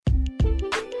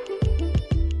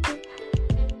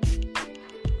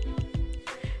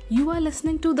You are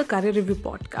listening to the Career Review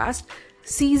Podcast,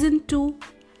 Season 2,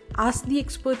 Ask the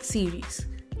Expert series.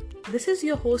 This is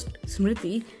your host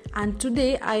Smriti, and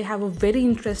today I have a very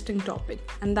interesting topic,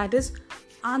 and that is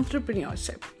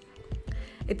entrepreneurship.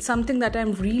 It's something that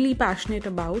I'm really passionate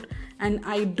about, and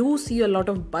I do see a lot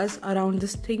of buzz around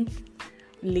this thing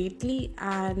lately,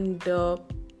 and a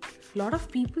lot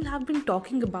of people have been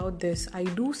talking about this. I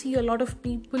do see a lot of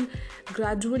people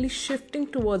gradually shifting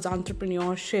towards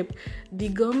entrepreneurship. The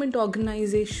government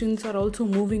organizations are also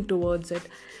moving towards it.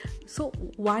 So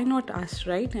why not us,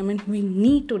 right? I mean, we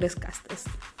need to discuss this.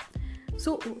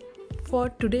 So for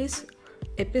today's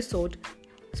episode,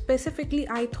 specifically,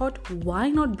 I thought, why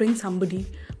not bring somebody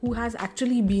who has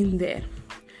actually been there?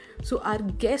 So our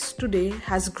guest today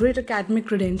has great academic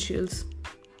credentials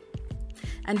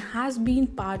and has been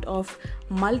part of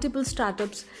multiple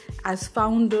startups as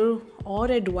founder or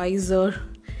advisor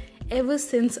ever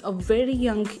since a very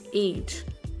young age.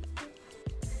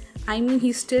 I mean,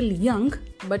 he's still young,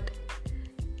 but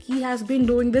he has been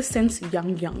doing this since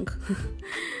young.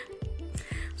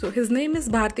 So his name is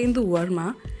Bhartendu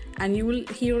Verma, and you will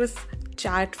hear us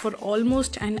chat for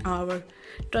almost an hour.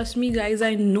 Trust me, guys,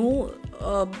 I know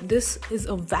this is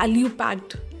a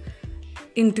value-packed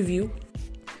interview.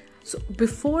 So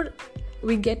before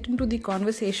we get into the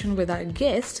conversation with our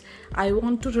guest, I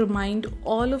want to remind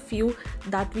all of you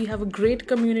that we have a great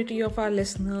community of our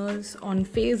listeners on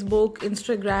Facebook,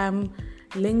 Instagram,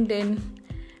 LinkedIn,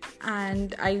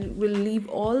 and I will leave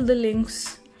all the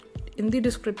links in the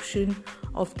description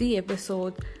of the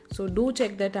episode. So do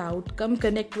check that out. Come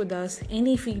connect with us.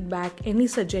 Any feedback, any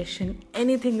suggestion,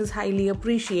 anything is highly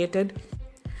appreciated.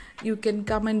 You can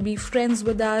come and be friends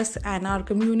with us and our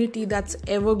community that's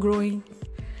ever growing.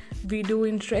 We do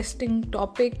interesting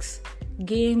topics,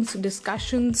 games,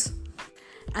 discussions,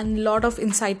 and a lot of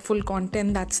insightful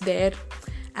content that's there.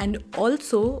 And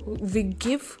also, we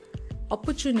give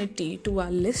opportunity to our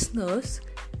listeners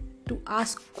to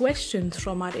ask questions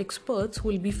from our experts who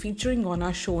will be featuring on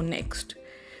our show next.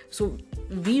 So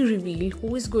we reveal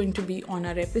who is going to be on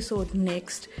our episode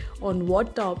next, on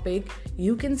what topic.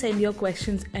 You can send your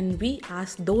questions and we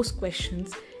ask those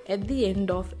questions at the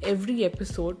end of every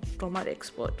episode from our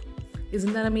expert.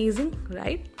 Isn't that amazing,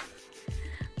 right?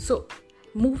 So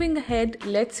moving ahead,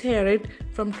 let's hear it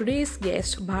from today's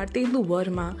guest, Bhartendu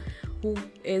Verma, who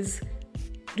is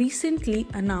recently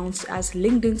announced as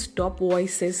LinkedIn's Top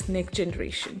Voices Next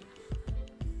Generation.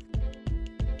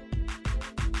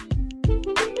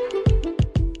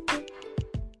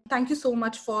 Thank you so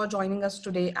much for joining us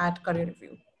today at Career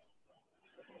Review.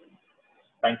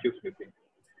 Thank you, Smriti.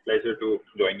 Pleasure to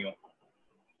join you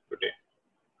today.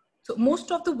 So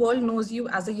most of the world knows you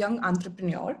as a young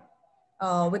entrepreneur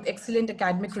with excellent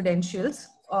academic credentials.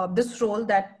 This role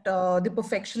that the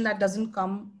perfection that doesn't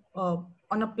come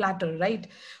on a platter, right?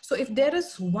 So if there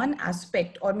is one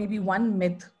aspect or maybe one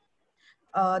myth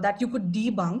that you could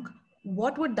debunk,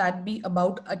 what would that be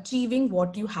about achieving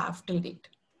what you have till date?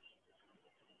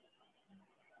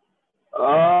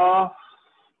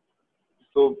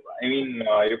 So, I mean,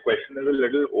 your question is a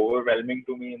little overwhelming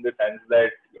to me in the sense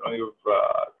that, you've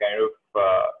kind of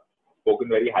spoken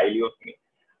very highly of me.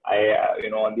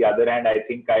 On the other hand, I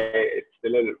think it's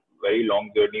still a very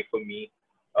long journey for me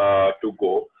to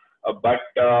go. But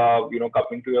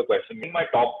coming to your question, I think my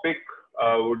topic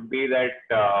would be that,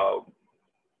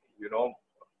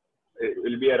 it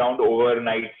will be around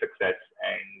overnight success.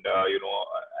 And,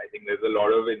 I think there's a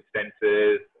lot of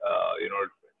instances,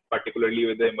 particularly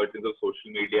with the emergence of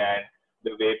social media and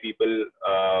the way people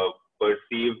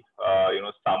perceive,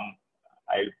 some.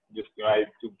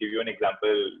 To give you an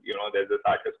example, there's this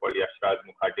artist called Yashraj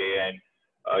Mukhate,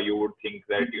 and you would think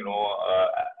that,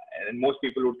 and most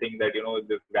people would think that,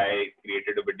 this guy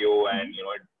created a video and,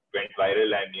 it went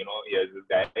viral and, here's this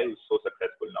guy who's so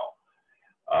successful now.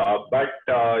 But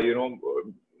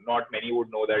not many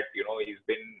would know that, he's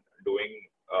been doing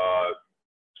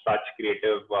such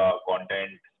creative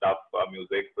content stuff,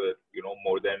 music for,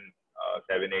 more than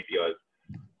 7-8 years.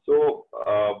 So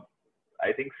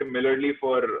I think similarly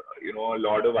for, a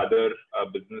lot of other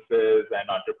businesses and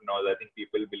entrepreneurs, I think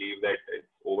people believe that it's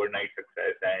overnight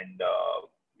success. And,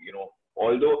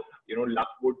 although, luck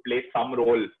would play some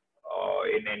role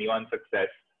in anyone's success,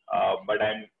 but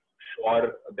I'm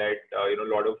sure that, a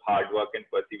lot of hard work and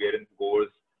perseverance goes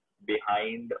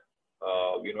behind,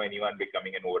 anyone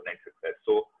becoming an overnight success.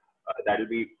 So that'll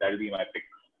be my pick.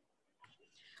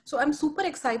 So I'm super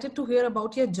excited to hear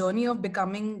about your journey of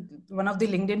becoming one of the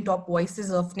LinkedIn top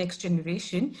voices of next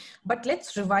generation. But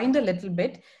let's rewind a little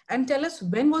bit and tell us,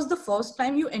 when was the first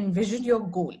time you envisioned your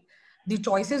goal? the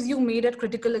choices you made at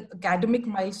critical academic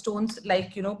milestones,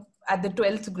 like, at the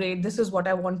 12th grade, this is what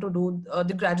I want to do,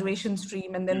 the graduation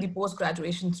stream and then the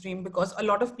post-graduation stream, because a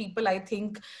lot of people, I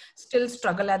think, still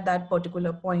struggle at that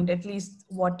particular point. At least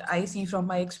what I see from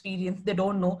my experience, they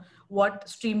don't know what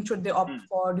stream should they opt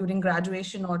for during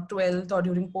graduation or 12th or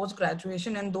during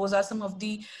post-graduation. And those are some of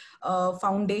the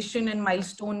foundation and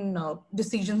milestone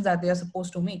decisions that they are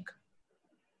supposed to make.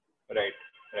 Right,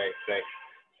 right.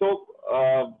 So,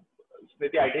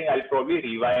 Smriti, I think I'll probably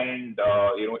rewind,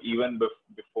 even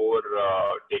before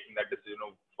taking that decision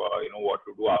of, what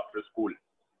to do after school.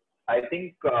 I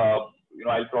think,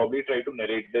 I'll probably try to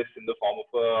narrate this in the form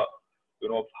of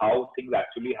of how things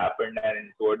actually happened.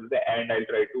 And towards the end, I'll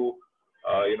try to,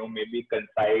 maybe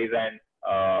concise and,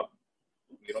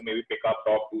 maybe pick up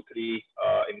top 2, 3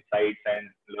 insights and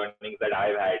learnings that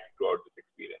I've had throughout this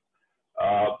experience.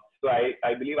 So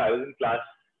I believe I was in class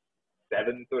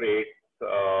 7th or 8th,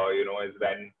 is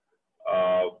when,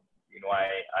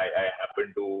 I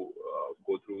happened to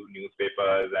go through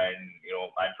newspapers, and,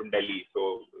 I'm from Delhi.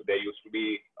 So there used to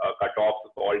be cutoffs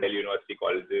of all Delhi University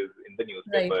colleges in the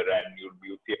newspaper, Right. and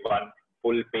you'd see one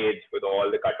full page with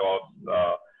all the cutoffs.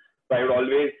 So I would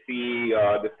always see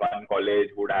this one college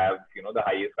would have, the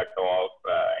highest cutoff,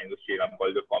 and the Sri Ram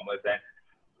College of Commerce.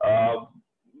 And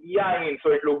yeah, I mean,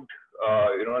 so it looked,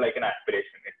 like an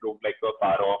aspiration. It looked like a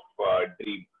far off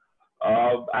dream.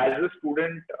 As a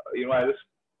student, as a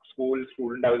school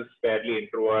student, I was fairly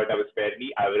introvert. I was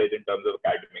fairly average in terms of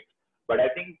academics. But I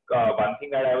think one thing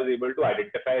that I was able to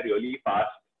identify really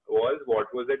fast was what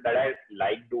was it that I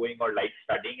liked doing or liked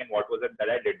studying, and what was it that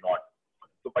I did not.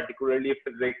 So particularly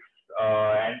physics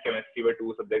and chemistry were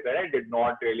 2 subjects that I did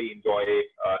not really enjoy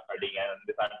studying. And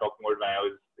this I'm talking about when I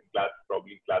was in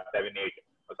probably class 7, 8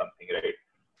 or something, right?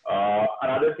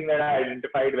 Another thing that I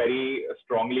identified very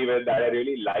strongly with that I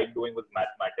really liked doing was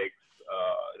mathematics,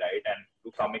 right? And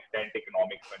to some extent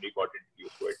economics when we got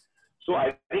introduced to it. So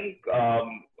I think,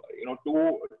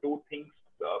 two things.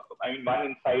 I mean, one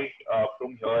insight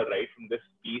from here, right, from this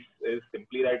piece is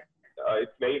simply that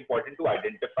it's very important to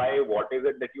identify what is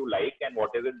it that you like and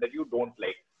what is it that you don't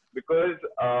like. Because,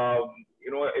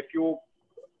 if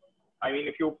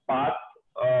you path,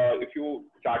 if you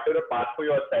charter a path for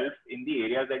yourself in the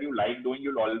areas that you like doing,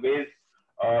 you'll always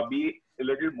be a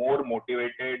little more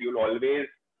motivated. You'll always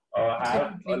have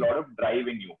a Absolutely. lot of drive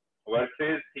in you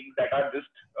versus things that are just,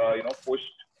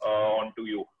 pushed onto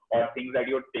you, or things that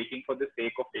you're taking for the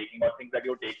sake of taking, or things that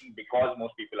you're taking because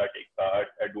most people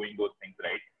are doing those things,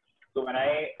 right? So when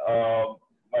I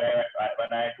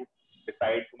had to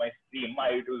decide for my stream,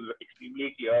 it was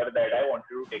extremely clear that I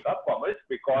wanted to take up commerce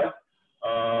because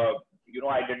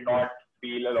I did not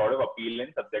feel a lot of appeal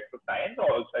in subjects of science,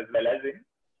 also as well as in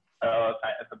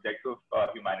subjects of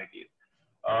humanities.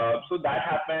 So that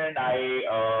happened.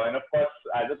 And of course,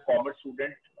 as a commerce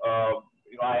student,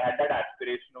 I had that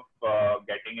aspiration of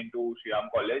getting into Sri Ram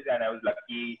College, and I was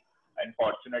lucky and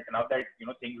fortunate enough that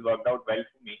things worked out well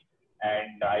for me,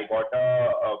 and I got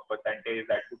a percentage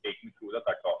that could take me through the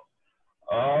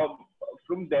cutoff.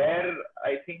 From there,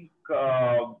 I think,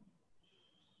 I'll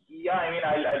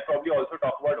probably also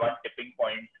talk about one tipping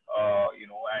point,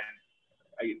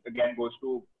 and again goes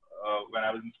to when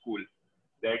I was in school,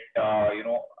 that,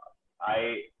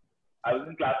 I I was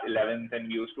in class 11th, and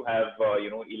we used to have,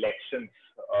 elections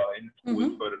in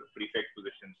schools Mm-hmm. for prefect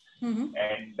positions. Mm-hmm.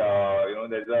 And,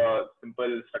 there's a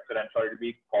simple structure. I'm sure it'll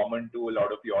be common to a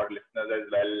lot of your listeners as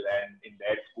well, and in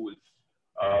their schools,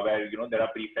 where, there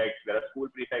are prefects, there are school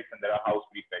prefects, and there are house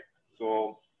prefects.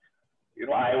 So,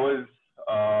 I was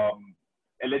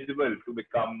eligible to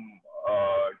become,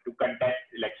 to contest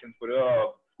elections for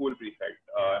a school prefect.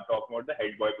 I'm talking about the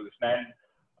head boy position. And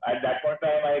at that point in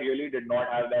time, I really did not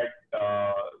have that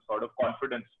sort of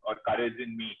confidence or courage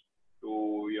in me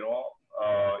to,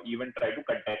 even try to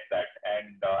contest that.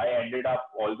 And I ended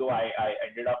up, although I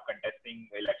ended up contesting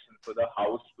elections for the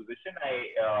house position,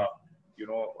 I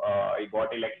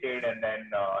got elected, and then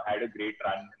had a great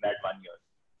run in that one year.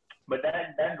 But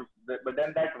then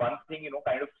that one thing,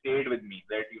 kind of stayed with me,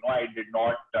 that, I did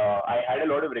not, I had a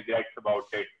lot of regrets about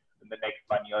it in the next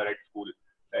one year at school,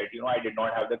 that, I did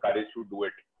not have the courage to do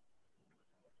it.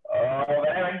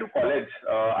 When I went to college,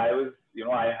 I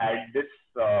had this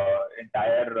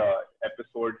entire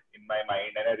episode in my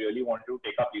mind, and I really wanted to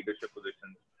take up leadership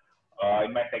positions.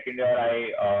 In my second year,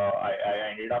 I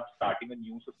ended up starting a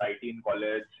new society in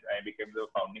college. I became the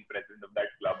founding president of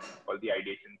that club called the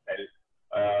Ideation Cell.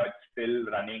 It's still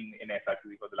running in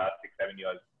SRCC for the last 6, 7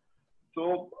 years.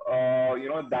 So,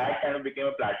 that kind of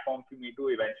became a platform for me to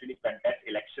eventually contest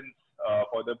elections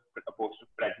for the post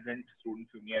of president,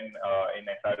 Students Union in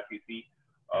SRCC.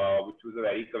 which was a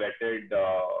very coveted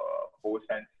post,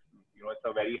 and it's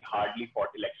a very hardly fought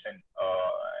election.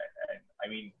 And I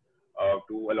mean,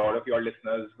 to a lot of your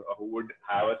listeners who would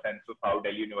have a sense of how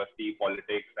Delhi University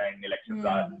politics and elections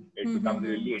are, it becomes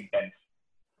really intense.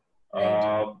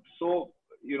 Right. So,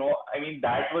 I mean,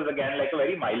 that was again like a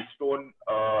very milestone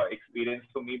experience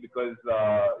for me, because,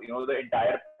 the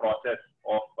entire process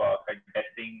of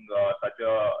contesting such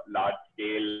a large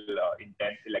scale,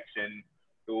 intense election,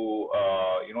 to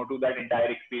that entire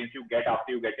experience you get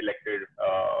after you get elected,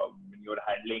 when you're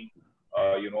handling,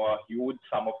 a huge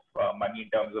sum of money in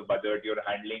terms of budget. You're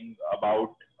handling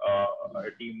about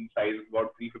a team size of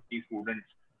about 350 students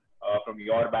from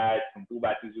your batch, from two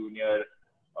batches junior,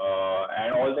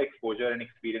 and all the exposure and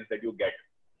experience that you get.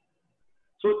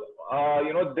 So,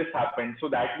 this happened. So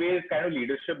that way, kind of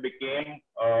leadership became,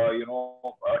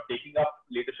 taking up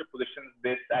leadership positions.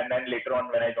 This, and then later on,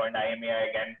 when I joined IMA,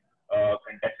 I again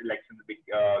contested elections,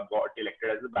 got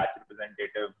elected as a batch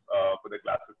representative for the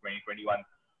class of 2021.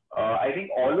 I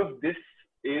think all of this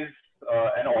is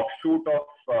an offshoot of,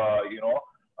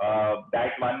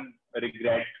 that one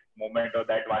regret moment, or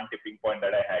that one tipping point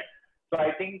that I had. So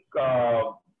I think,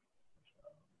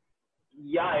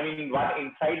 yeah, I mean, one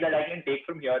insight that I can take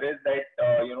from here is that,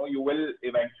 you will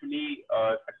eventually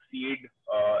succeed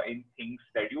in things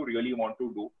that you really want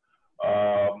to do.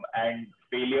 And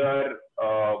failure,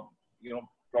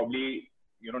 probably,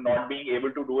 not being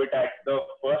able to do it at the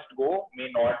first go may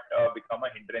not become a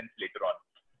hindrance later on.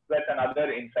 So that's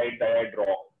another insight that I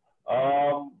draw.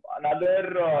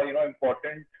 Another,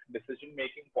 important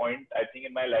decision-making point, I think,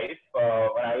 in my life,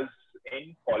 when I was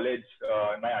in college,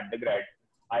 in my undergrad,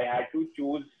 I had to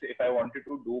choose if I wanted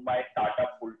to do my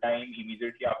startup full-time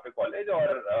immediately after college,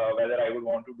 or whether I would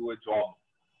want to do a job.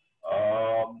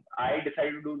 I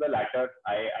decided to do the latter.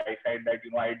 I said that,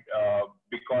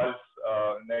 because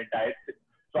the entire,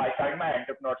 so I started my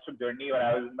entrepreneurship journey when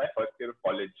I was in my first year of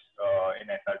college in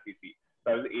SRCC.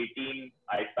 So I was 18.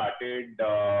 I started,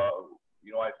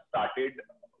 I started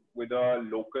with a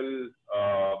local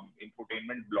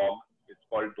infotainment blog. It's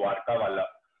called Dwarka Wala.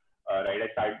 Right,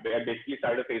 I basically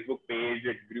started a Facebook page.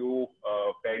 It grew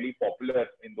fairly popular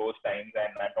in those times,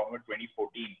 and I'm talking about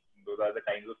 2014. Those are the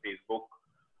times of Facebook,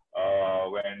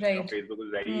 when Right. Facebook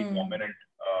was very dominant.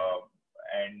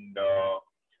 And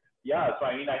yeah, so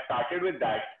I mean, I started with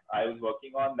that. I was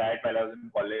working on that while I was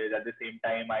in college. At the same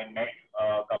time, I met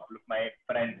a couple of my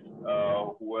friends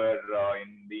who were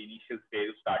in the initial stage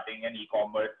of starting an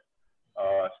e-commerce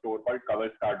store called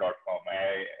coverstar.com.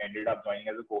 I ended up joining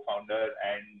as a co-founder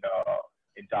and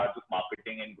in charge of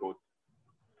marketing and growth.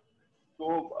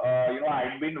 So,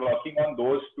 I'd been working on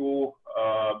those two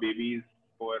babies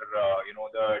for,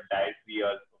 the entire 3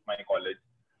 years of my college.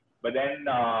 But then,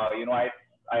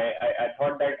 I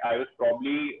thought that I was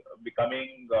probably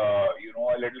becoming, a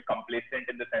little complacent,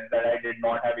 in the sense that I did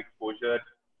not have exposure,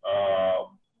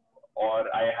 or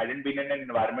I hadn't been in an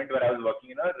environment where I was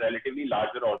working in a relatively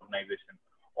larger organization,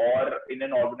 or in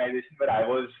an organization where I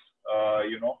was,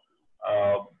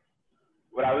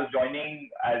 where I was joining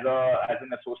as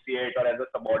an associate or as a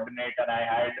subordinate, and I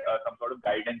had some sort of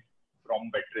guidance from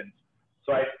veterans.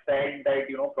 So I said that,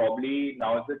 probably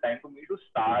now is the time for me to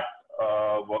start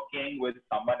working with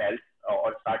someone else,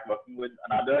 or start working with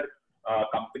another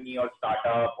company or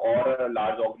startup or a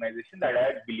large organization that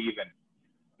I believe in.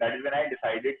 That is when I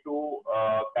decided to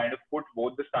kind of put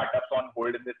both the startups on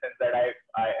hold, in the sense that I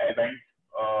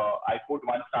put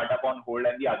one startup on hold,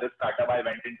 and the other startup I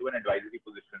went into an advisory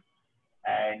position.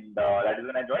 And that is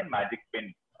when I joined Magic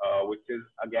Pin, which is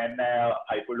again a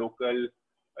hyperlocal,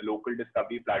 a local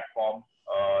discovery platform.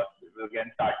 It was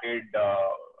again started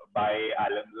by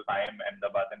alums of IIM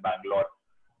Ahmedabad and Bangalore.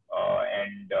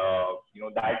 And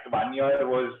that 1 year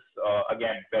was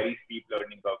again very steep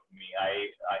learning curve for me. I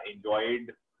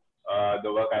enjoyed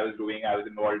the work I was doing. I was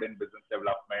involved in business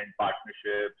development,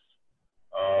 partnerships,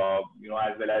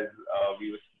 as well as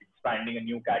we were expanding a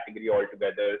new category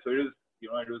altogether. So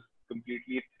it was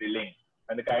completely thrilling.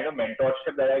 And the kind of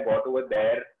mentorship that I got over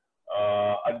there,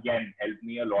 again, helped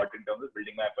me a lot in terms of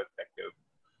building my perspective.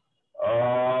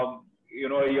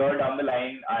 A year down the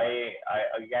line, I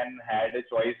again had a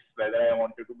choice whether I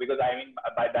wanted to, because I mean,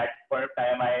 by that point of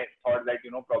time, I thought that,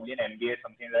 probably an MBA is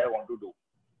something that I want to do.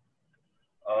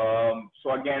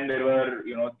 So again, there were,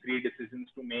 3 decisions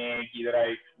to make. Either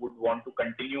I would want to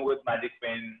continue with Magic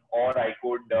Pin, or I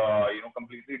could,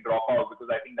 completely drop out, because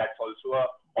I think that's also a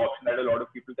option that a lot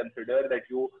of people consider, that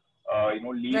you,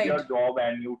 leave Right. your job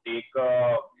and you take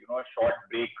a short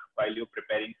break while you're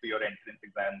preparing for your entrance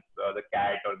exams, the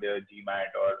CAT or the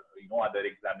GMAT, or, other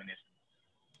examinations.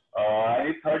 And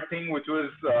the third thing, which was,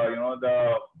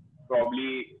 the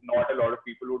probably not a lot of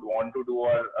people would want to do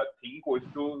or think was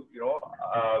to,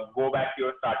 go back to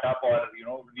your startup or,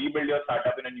 rebuild your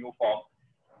startup in a new form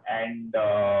and,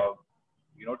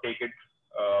 take it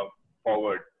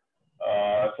forward.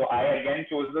 So I again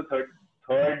chose the third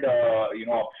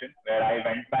option where I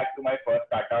went back to my first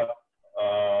startup,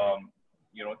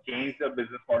 changed the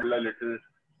business model a little,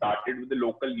 started with the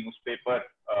local newspaper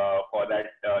for that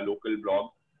local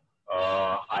blog,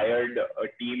 hired a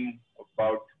team of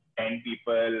about 10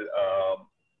 people,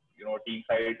 team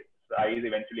size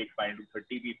eventually expanded to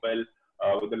 30 people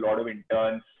with a lot of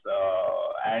interns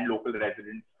and local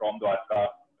residents from Dwarka,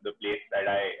 the place that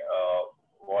I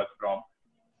was from.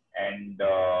 And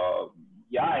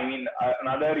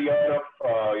another year of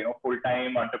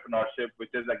full-time entrepreneurship,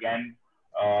 which is again,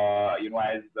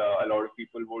 as a lot of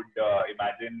people would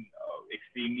imagine,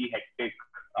 extremely hectic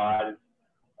hours,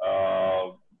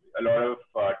 a lot of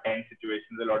tense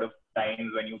situations, a lot of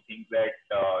times when you think that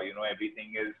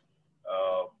everything is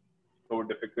so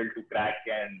difficult to crack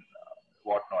and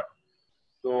whatnot.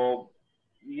 So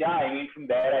from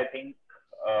there I think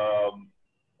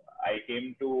I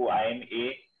came to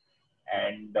IMA,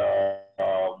 and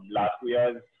last 2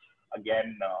 years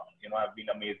again, have been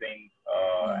amazing,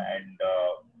 and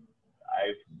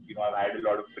I've had a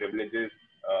lot of privileges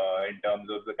in terms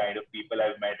of the kind of people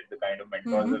I've met, the kind of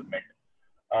mentors I've met.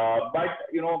 But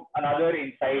another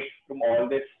insight from all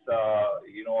this,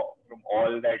 from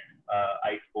all that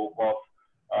I spoke of,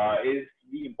 is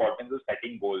the importance of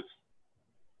setting goals.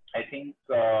 I think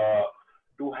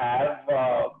to have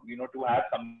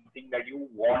something that you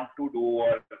want to do,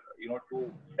 or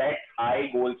to set high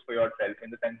goals for yourself, in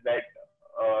the sense that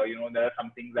there are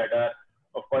some things that are,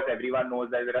 of course, everyone knows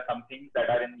that there are some things that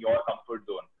are in your comfort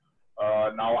zone.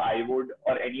 Now I would,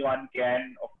 or anyone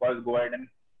can, of course, go ahead and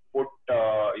put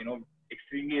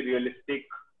extremely realistic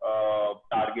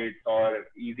targets or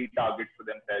easy targets for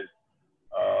themselves.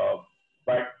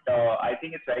 But I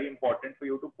think it's very important for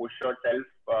you to push yourself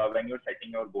when you're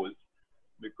setting your goals,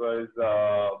 because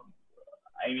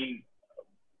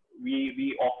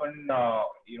we often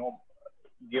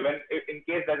given, in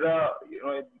case there's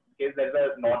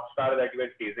a North Star that you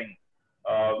are chasing,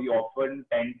 we often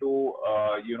tend to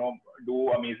do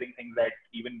amazing things that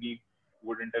even we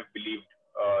wouldn't have believed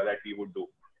that we would do.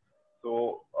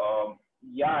 So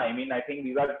I think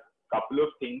these are a couple of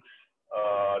things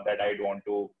that I'd want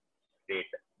to state.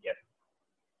 Yes.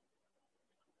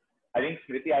 I think,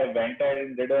 Smriti, I went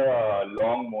and did a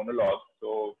long monologue,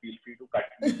 so feel free to cut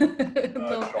me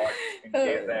short in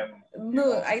case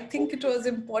No, I think it was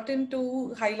important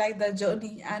to highlight the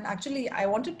journey. And actually, I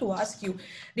wanted to ask you,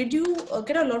 did you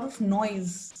get a lot of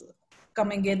noise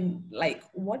coming in? Like,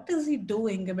 what is he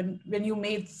doing when you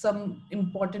made some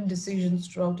important decisions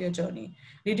throughout your journey?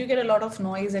 Did you get a lot of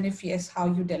noise? And if yes, how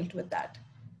you dealt with that?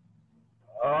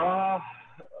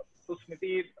 So,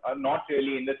 Smriti, not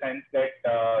really, in the sense that,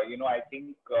 I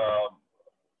think,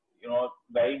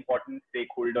 very important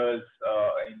stakeholders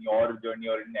in your journey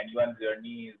or in anyone's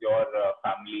journey is your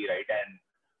family, right? And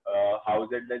how is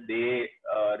it that they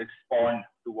respond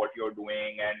to what you're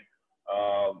doing, and,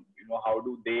 how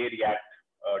do they react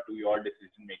to your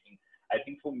decision making? I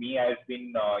think for me, I've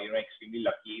been, extremely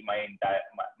lucky. My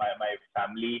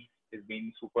family has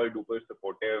been super duper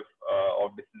supportive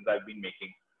of decisions I've been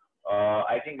making.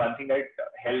 I think one thing that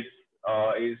helps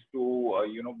is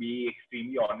to be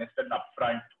extremely honest and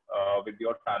upfront with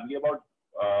your family about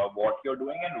what you're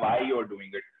doing and why you're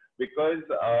doing it. Because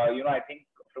I think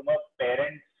from a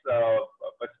parent's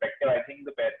perspective, I think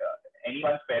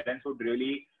anyone's parents would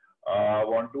really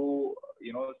want to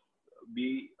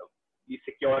be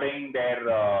securing their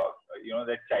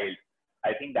their child.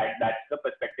 I think that's the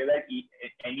perspective that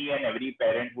any and every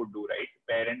parent would do, right?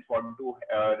 Parents want to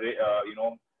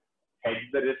hedge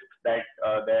the risks that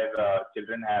their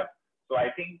children have. So I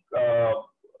think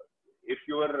if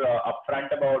you're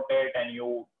upfront about it and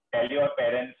you tell your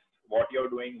parents what you're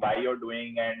doing, why you're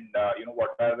doing, and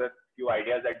what are the few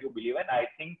ideas that you believe in, I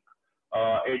think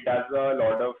it does a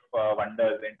lot of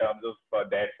wonders in terms of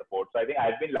their support. So I think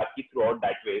I've been lucky throughout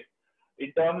that way.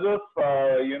 In terms of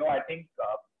I think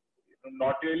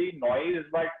not really noise,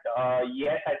 but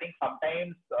yes, I think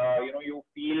sometimes you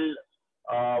feel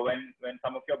when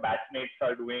some of your batchmates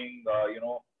are doing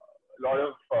a lot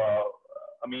of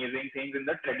amazing things in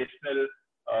the traditional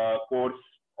course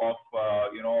of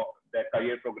their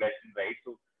career progression, right?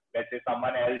 So let's say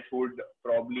someone else would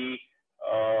probably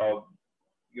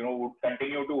would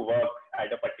continue to work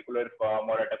at a particular firm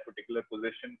or at a particular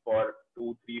position for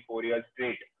 2, 3, 4 years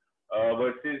straight,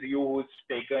 versus you who's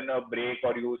taken a break,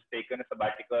 or who's taken a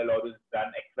sabbatical, or who's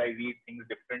done XYZ things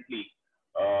differently.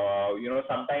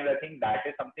 Sometimes I think that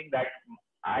is something that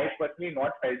I personally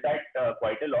not felt that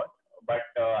quite a lot, but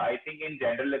I think in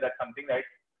general that's something that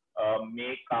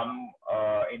may come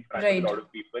in front of a Right. lot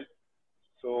of people.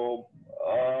 So,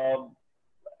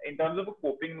 in terms of a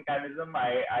coping mechanism,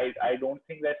 I don't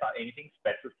think there's anything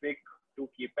specific to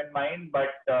keep in mind.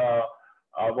 But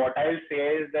what I'll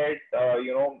say is that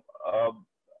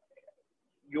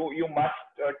you must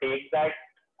take that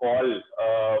call.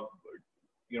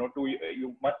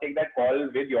 You must take that call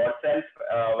with yourself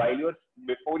while you're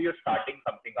before you're starting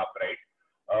something up, right?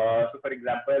 So, for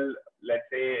example, let's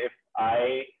say if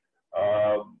I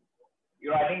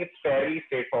think it's fairly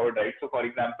straightforward, right? So, for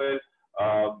example,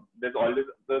 there's one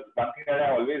thing that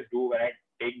I always do when I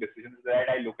take decisions that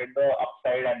I look at the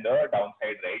upside and the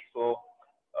downside, right? So,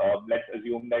 let's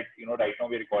assume that right now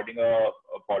we're recording a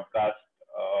podcast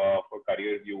for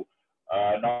Career View.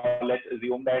 Now, let's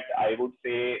assume that I would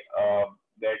say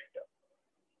that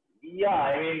yeah,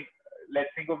 I mean, let's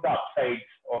think of the upsides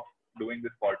of doing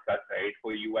this podcast, right?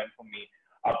 For you and for me,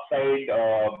 upside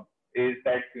is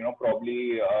that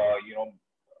probably a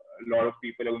lot of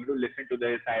people are going to listen to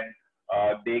this and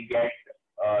they get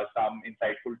some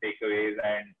insightful takeaways,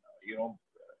 and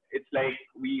it's like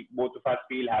we both of us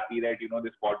feel happy that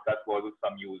this podcast was of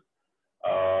some use,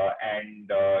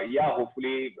 and yeah,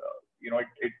 hopefully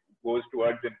it goes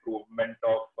towards improvement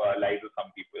of lives of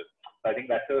some people. So I think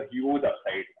that's a huge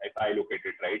upside if I look at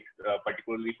it, right?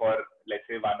 Particularly for let's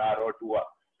say 1 hour or 2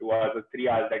 hours or 3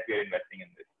 hours that we are investing in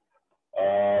this.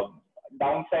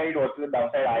 Downside, what's the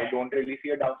downside? I don't really see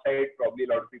a downside. Probably a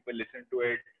lot of people listen to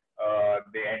it.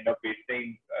 They end up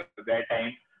wasting their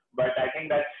time. But I think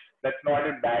that's not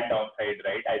a bad downside,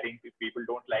 right? I think if people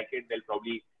don't like it, they'll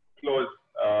probably close,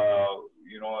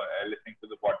 listening to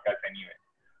the podcast anyway.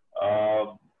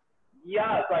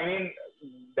 Yeah, so I mean,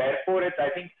 therefore, I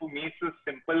think for me, it's a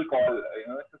simple call.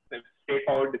 It's a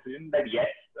straightforward decision that yes,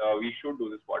 we should do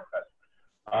this podcast.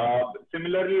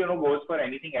 Similarly, goes for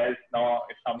anything else. Now,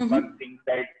 if someone Mm-hmm. thinks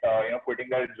that, quitting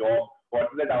their job,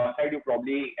 what's the downside? You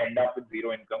probably end up with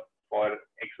zero income for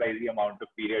XYZ amount of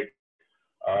period.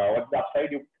 What's the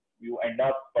upside? You end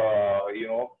up,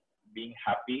 being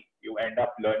happy. You end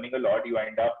up learning a lot. You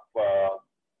end up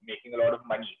making a lot of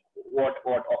money. What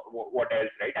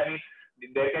else, right? I mean,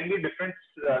 there can be different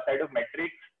side of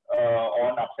metrics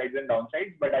on upsides and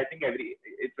downsides, but I think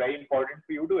it's very important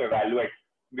for you to evaluate,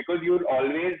 because you'll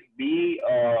always be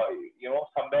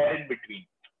somewhere in between.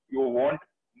 You won't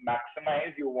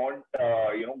maximize, you won't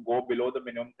go below the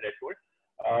minimum threshold,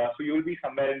 so you'll be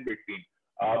somewhere in between.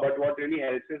 But what really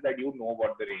helps is that you know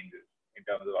what the range is in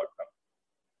terms of outcome.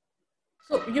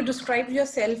 So you described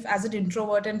yourself as an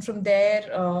introvert, and from there,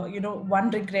 one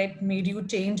regret made you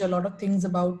change a lot of things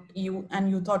about you, and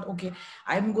you thought, okay,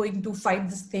 I'm going to fight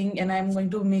this thing, and I'm going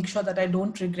to make sure that I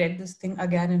don't regret this thing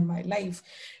again in my life.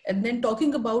 And then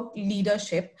talking about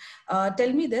leadership,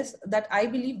 tell me this: that I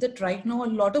believe that right now a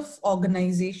lot of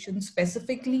organizations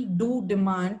specifically do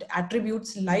demand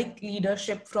attributes like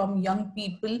leadership from young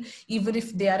people, even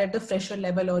if they are at a fresher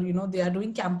level, or they are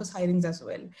doing campus hirings as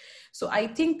well. So I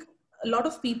think a lot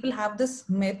of people have this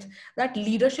myth that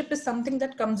leadership is something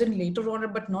that comes in later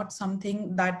on, but not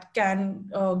something that can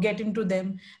get into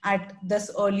them at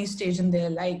this early stage in their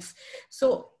life.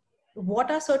 So what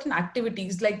are certain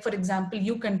activities, like for example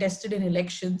you contested in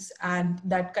elections and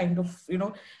that kind of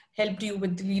helped you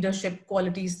with the leadership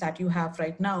qualities that you have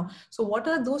right now? So what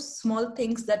are those small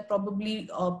things that probably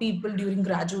people during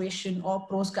graduation or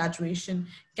post graduation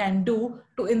can do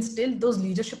to instill those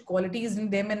leadership qualities in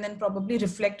them, and then probably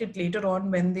reflect it later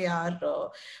on when they are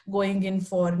going in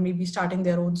for maybe starting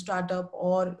their own startup,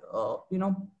 or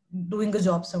doing a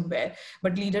job somewhere?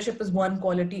 But leadership is one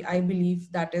quality I believe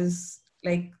that is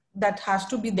like that has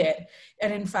to be there,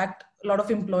 and in fact a lot of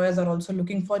employers are also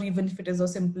looking for, even if it is a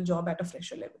simple job at a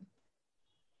fresher level.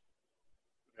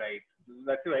 Right.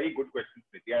 That's a very good question,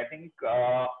 Smriti. I think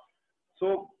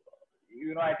so.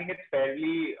 I think it's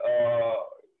fairly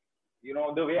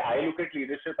the way I look at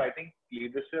leadership. I think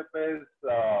leadership is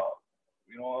a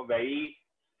very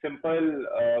simple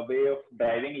way of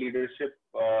driving leadership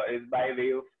is by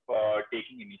way of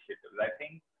taking initiatives. I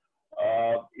think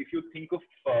if you think of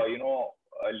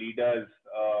leaders,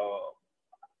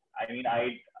 I mean,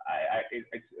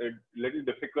 it's a little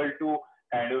difficult to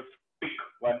kind of pick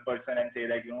one person and say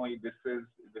that this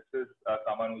is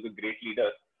someone who's a great leader.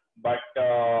 But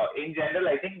in general,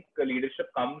 I think leadership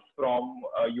comes from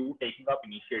you taking up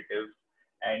initiatives,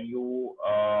 and you.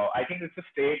 I think it's a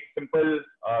straight, simple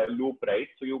loop, right?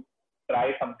 So you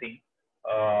try something,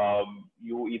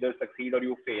 you either succeed or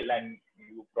you fail, and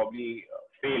you probably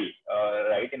fail,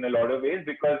 right, in a lot of ways,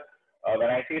 because When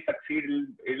I say succeed,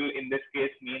 it'll in this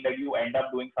case mean that you end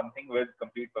up doing something with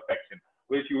complete perfection,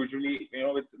 which usually,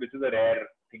 which is a rare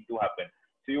thing to happen.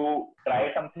 So you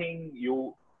try something,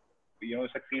 you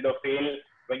succeed or fail.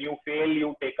 When you fail,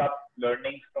 you take up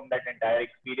learnings from that entire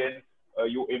experience.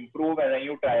 You improve and then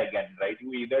you try again, right?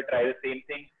 You either try the same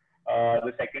thing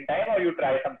the second time or you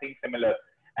try something similar,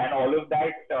 and all of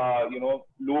that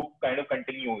loop kind of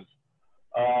continues.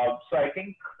 So I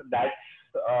think that's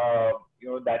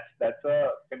that's a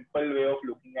simple way of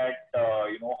looking at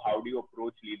how do you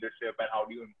approach leadership and how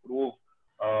do you improve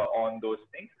on those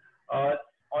things.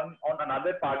 On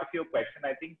another part of your question,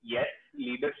 I think yes,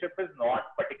 leadership is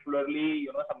not particularly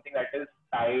something that is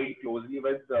tied closely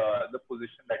with the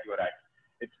position that you're at.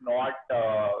 It's not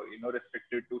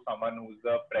restricted to someone who's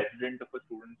the president of a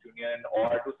students union or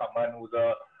to someone who's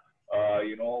a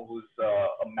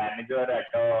manager at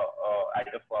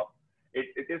a firm. It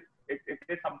is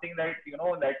something that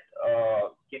that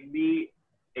can be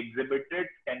exhibited,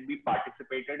 can be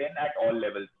participated in at all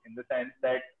levels. In the sense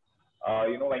that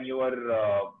when you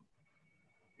are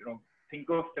think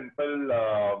of simple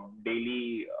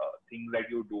daily things that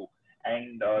you do,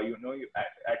 and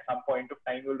at some point of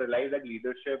time you'll realize that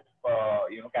leadership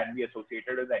can be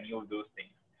associated with any of those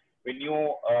things. When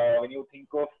you think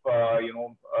of a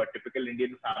typical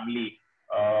Indian family,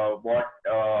 what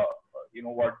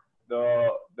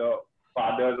the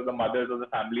fathers or the mothers of the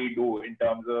family do in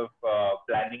terms of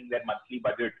planning their monthly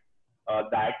budget,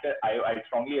 that I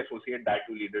strongly associate that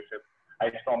to leadership.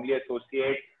 I strongly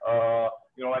associate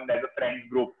when there's a friends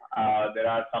group, there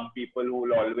are some people who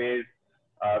will always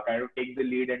kind of take the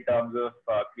lead in terms of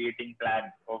creating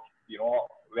plans of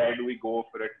where do we go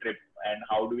for a trip and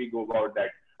how do we go about that.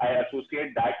 I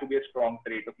associate that to be a strong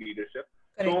trait of leadership.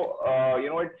 Correct.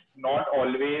 So it's not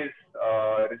always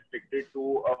restricted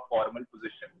to a formal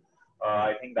position.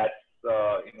 I think that's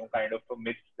kind of a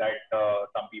myth that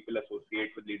some people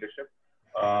associate with leadership.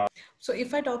 So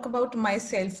if I talk about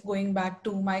myself, going back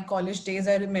to my college days,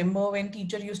 I remember when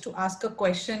teacher used to ask a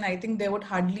question, I think there would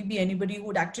hardly be anybody who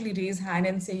would actually raise hand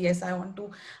and say, yes, I want to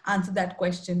answer that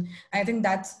question. I think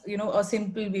that's, a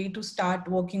simple way to start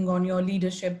working on your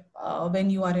leadership when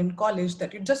you are in college,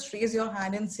 that you just raise your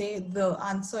hand and say the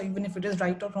answer, even if it is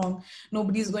right or wrong.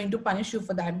 Nobody is going to punish you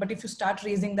for that. But if you start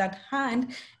raising that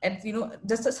hand at,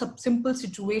 just a simple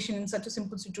situation, in such a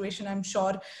simple situation, I'm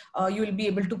sure you will be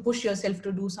able to push yourself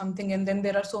to do something. And then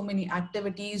there are so many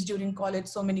activities during college,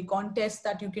 so many contests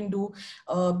that you can do.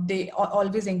 They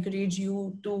always encourage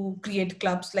you to create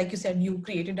clubs. Like you said, you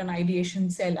created an ideation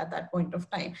cell at that point of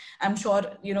time. I'm sure,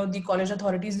 the college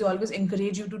authorities, they always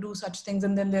encourage you to do such things.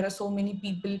 And then there are so many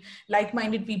people,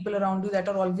 like-minded people around you that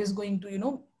are always going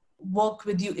to, work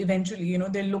with you eventually.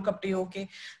 They'll look up to you, okay,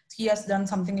 he has done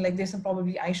something like this and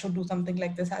probably I should do something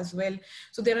like this as well.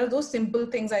 So there are those simple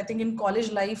things, I think, in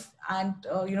college life, and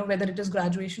whether it is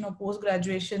graduation or post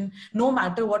graduation, no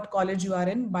matter what college you are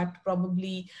in, but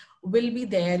probably will be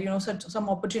there, such some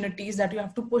opportunities that you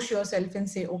have to push yourself and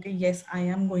say, okay, yes, I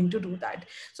am going to do that.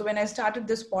 So when I started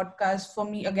this podcast, for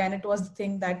me, again, it was the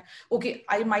thing that, okay,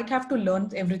 I might have to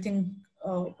learn everything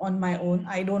on my own.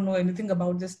 I don't know anything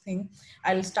about this thing.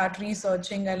 I'll start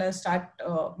researching, I'll start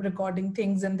recording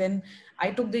things. And then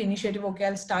I took the initiative, okay,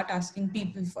 I'll start asking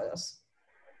people first,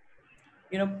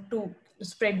 to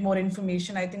spread more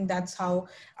information. I think that's how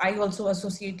I also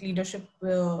associate leadership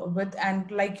with.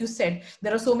 And like you said,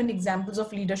 there are so many examples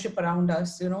of leadership around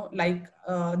us, like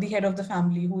the head of the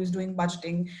family who is doing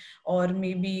budgeting, or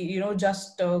maybe,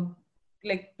 just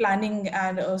like planning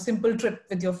and a simple trip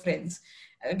with your friends.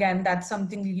 Again, that's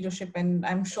something leadership, and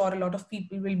I'm sure a lot of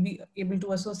people will be able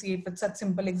to associate with such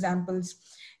simple examples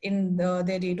in their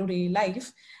day-to-day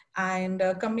life. And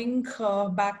coming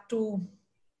back to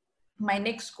my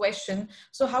next question,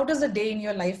 so how does a day in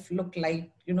your life look like,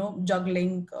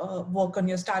 juggling work on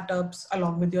your startups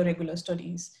along with your regular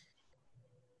studies?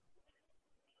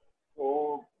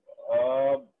 So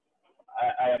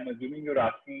I am assuming you're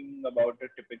asking about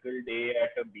a typical day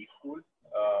at a B school.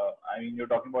 I mean, you're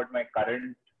talking about my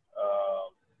current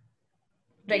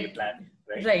day Right. plan,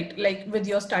 right? Right, like with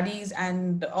your studies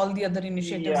and all the other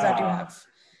initiatives that you Yeah. have.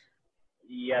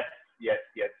 Yes.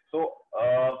 Yes. So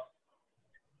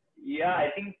yeah,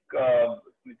 I think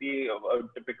Smriti, a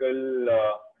typical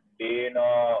day in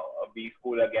a B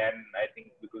school, again, I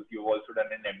think because you've also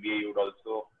done an MBA, you would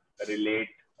also relate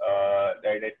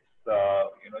that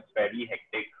it's fairly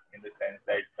hectic in the sense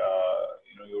that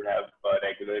you would have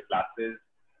regular classes,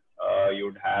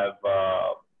 you'd have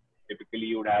typically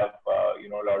you'd have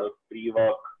a lot of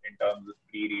pre-work in terms of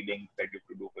pre-readings that you have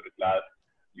to do for a class.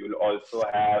 You'll also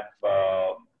have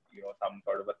some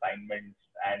sort of assignments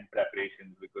and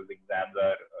preparations, because exams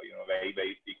are very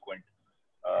very frequent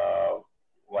uh,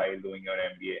 while doing your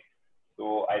MBA.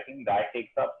 So I think that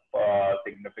takes up a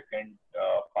significant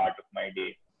part of my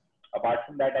day. Apart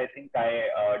from that, I think I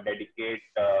dedicate,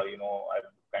 I've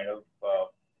kind of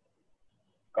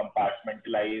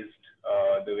compartmentalized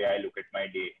the way I look at my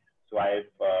day. So I've,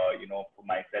 for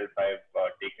myself, I've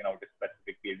taken out a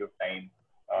specific period of time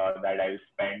that I'll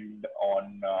spend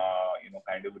on,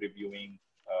 kind of reviewing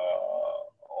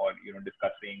or,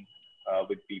 discussing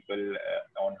with people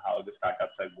on how the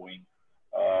startups are going.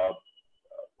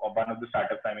 One of the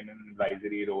startups I'm in an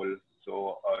advisory role,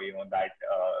 so that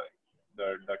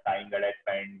the time that I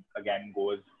spend again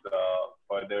goes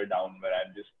further down, where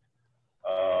I'm just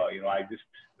I just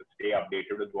stay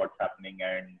updated with what's happening,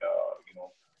 and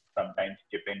sometimes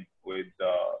chip in with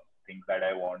things that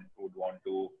I would want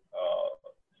to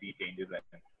see changes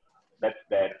in. That's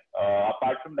there.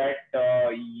 Apart from that,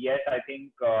 yes, I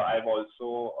think I've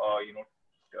also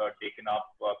taken up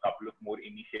a couple of more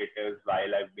initiatives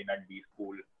while I've been at B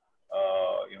school.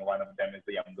 One of them is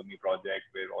the Younger Me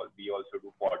project, where we also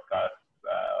do podcasts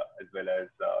as well as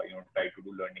try to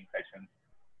do learning sessions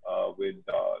with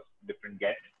different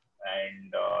guests.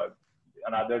 And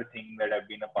another thing that I've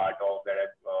been a part of that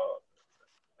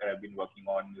I've been working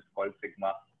on is called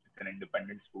Sigma. It's an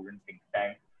independent student think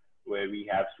tank where we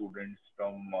have students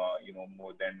from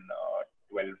more than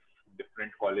 12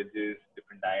 different colleges,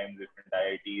 different IIMs, different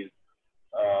IITs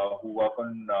who work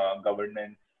on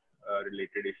governance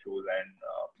related issues. And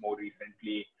more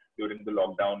recently, during the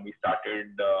lockdown, we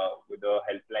started with a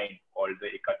helpline called the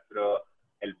Ekatra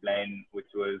helpline, which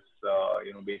was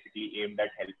basically aimed at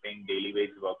helping daily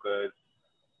wage workers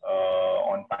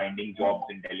on finding jobs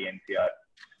in Delhi NCR.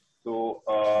 So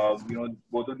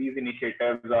both of these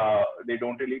initiatives, they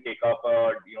don't really take up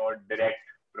a direct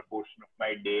proportion of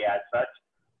my day as such.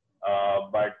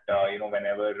 But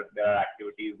whenever there are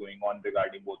activities going on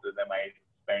regarding both of them, I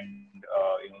spend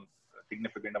a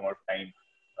significant amount of time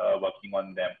working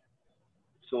on them.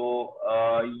 So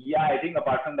yeah, I think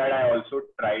apart from that, I also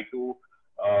try to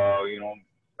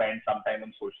spend some time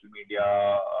on social media,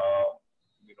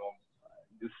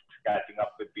 just catching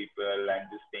up with people and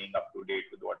just staying up to date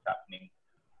with what's happening.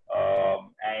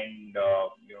 And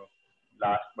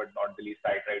last but not the least,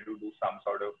 I try to do some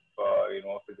sort of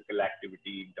physical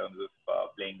activity in terms of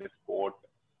playing the sport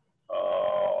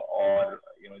or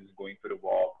just going for a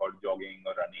walk or jogging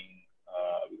or running.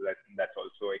 Because I think that's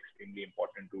also extremely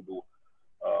important to do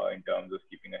in terms of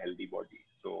keeping a healthy body.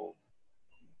 So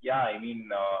yeah, I mean,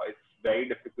 it's very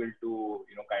difficult to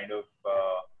kind of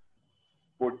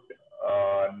put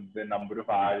the number of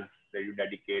hours that you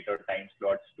dedicate or time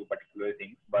slots to particular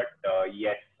things. But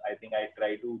yes, I think I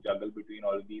try to juggle between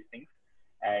all of these things.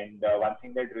 And one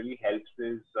thing that really helps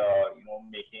is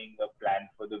making a plan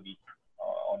for the week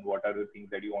on what are the things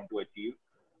that you want to achieve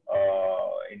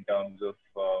in terms of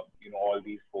all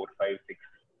these 4, 5, 6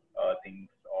 things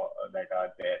that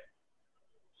are there.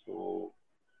 So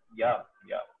yeah,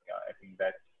 I think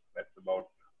that's about.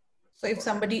 So if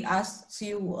somebody asks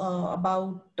you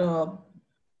about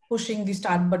pushing the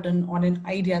start button on an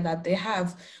idea that they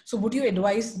have, so would you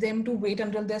advise them to wait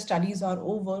until their studies are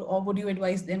over, or would you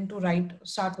advise them to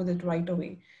start with it right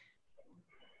away?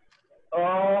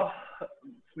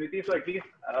 Smriti, so at least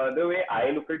the way I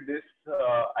look at this,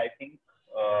 I think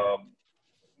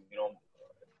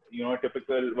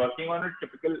typical working on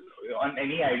on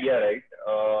any idea,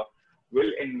 right?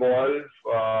 Will involve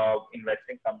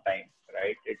investing some time,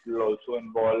 right? It will also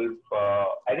involve,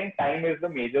 I think time is the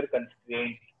major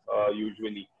constraint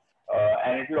usually.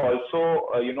 And it will also,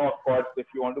 of course, if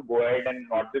you want to go ahead and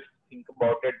not just think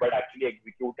about it, but actually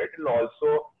execute it, it will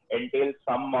also entail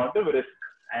some amount of risk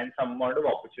and some amount of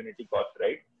opportunity cost,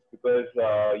 right? Because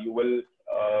you will,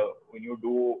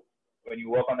 when you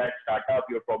work on that startup,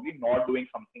 you're probably not doing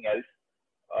something else.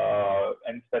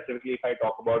 And specifically, if I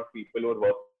talk about people who are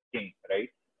working, right?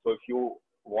 So if you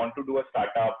want to do a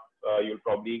startup, you'll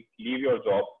probably leave your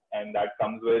job, and that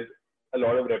comes with a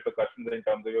lot of repercussions in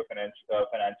terms of your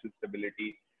financial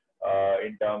stability,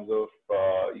 in terms of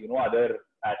other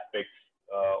aspects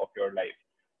of your life.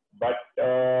 But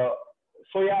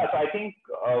so yeah, so I think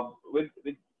with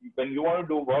when you want to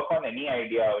do work on any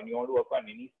idea, when you want to work on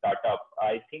any startup,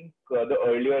 I think the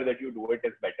earlier that you do it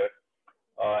is better.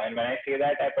 And when I say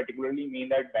that, I particularly mean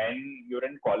that when you're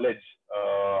in college,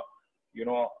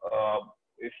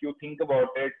 if you think about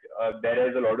it, there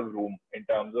is a lot of room in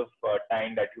terms of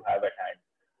time that you have at hand.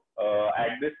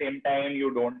 At the same time,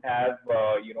 you don't have,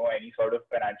 any sort of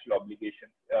financial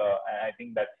obligations. And I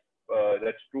think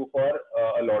that's true for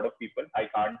a lot of people. I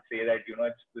can't say that,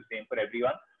 it's the same for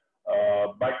everyone.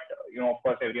 But of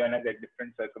course, everyone has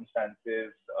different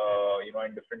circumstances,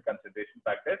 and different consideration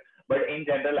factors. But in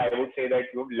general, I would say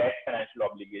that you have less financial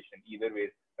obligation either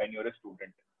way when you're a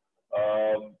student.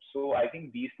 So I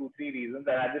think these two, three reasons,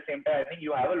 and at the same time, I think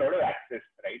you have a lot of access,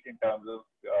 right, in terms of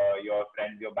your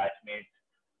friends, your batchmates,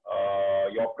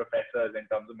 your professors, in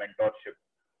terms of mentorship,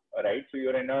 right? So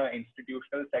you're in an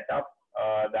institutional setup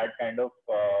that kind of,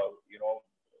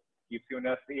 keeps you in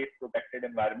a safe, protected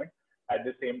environment. At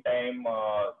the same time,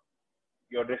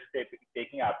 your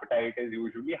risk-taking appetite is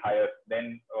usually higher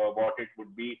than what it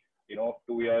would be,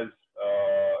 2 years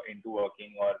into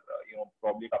working, or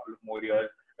probably a couple of more years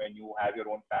when you have your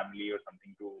own family or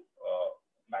something to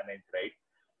manage, right?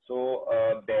 So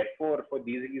therefore, for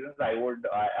these reasons, I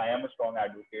am a strong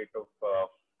advocate of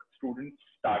students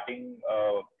starting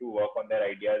to work on their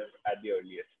ideas at the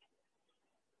earliest.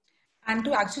 And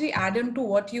to actually add on to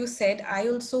what you said, I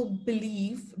also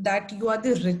believe that you are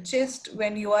the richest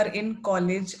when you are in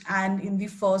college and in the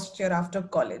first year after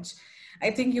college. I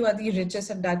think you are the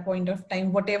richest at that point of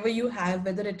time. Whatever you have,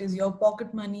 whether it is your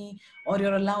pocket money or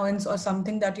your allowance or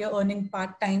something that you're earning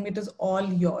part time, it is all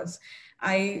yours.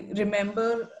 I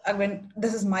remember when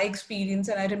this is my experience,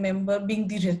 and I remember being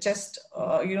the richest,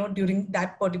 during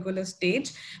that particular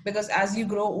stage, because as you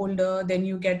grow older, then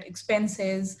you get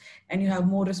expenses and you have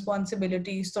more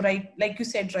responsibilities. So, right, like you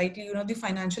said rightly, the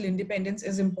financial independence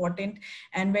is important.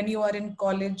 And when you are in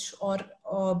college, or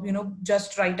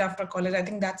just right after college, I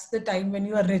think that's the time when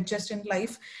you are richest in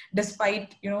life,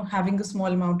 despite having a small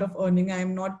amount of earning.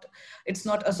 It's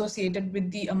not associated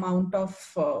with the amount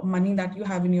of money that you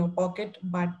have in your pocket,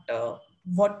 but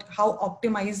how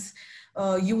optimize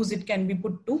use it can be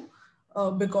put to,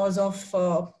 because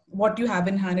of what you have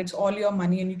in hand. It's all your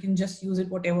money and you can just use it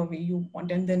whatever way you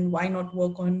want. And then why not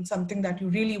work on something that you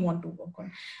really want to work on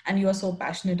and you are so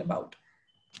passionate about?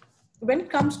 When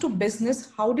it comes to business,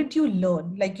 how did you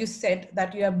learn? Like you said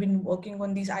that you have been working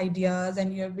on these ideas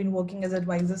and you have been working as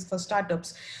advisors for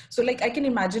startups. So like I can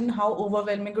imagine how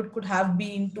overwhelming it could have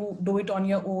been to do it on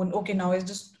your own. Okay, now I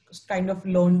just kind of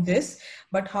learned this,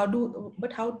 but how do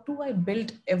I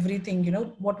build everything?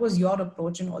 What was your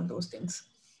approach in all those things?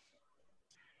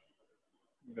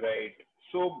 Right.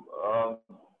 So,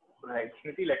 right,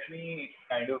 Smriti, let me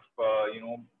kind of,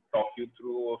 talk you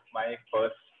through of my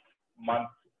first month,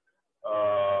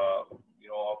 of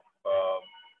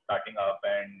starting up,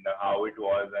 and how it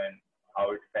was, and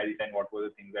how it felt, and what were the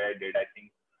things that I did. I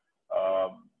think,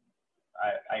 um,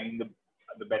 I mean,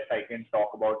 the best I can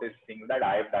talk about is things that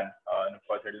I've done. And of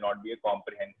course, it will not be a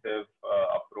comprehensive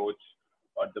approach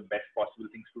or the best possible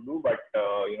things to do, but,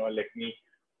 let me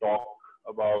talk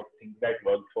about things that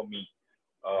worked for me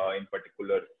in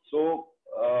particular. So,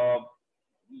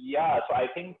 yeah, so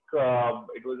I think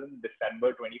it was in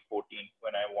December 2014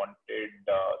 when I wanted.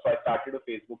 So I started a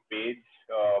Facebook page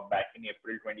back in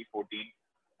April 2014,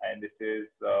 and this is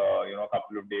a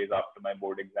couple of days after my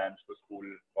board exams for school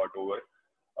got over.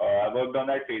 I worked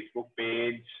on that Facebook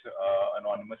page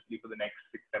anonymously for the next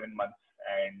 6, 7 months,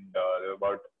 and there were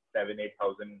about 7, 8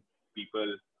 thousand people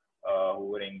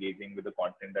who were engaging with the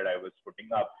content that I was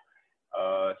putting up.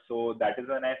 So that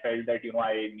is when I felt that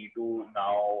I need to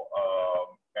now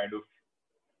kind of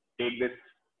take this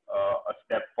a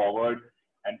step forward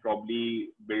and probably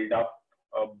build up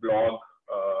a blog,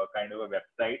 kind of a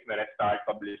website where I start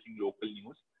publishing local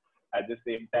news. At the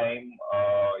same time,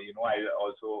 I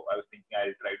was thinking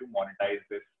I'll try to monetize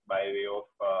this by way of,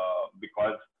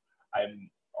 because I'm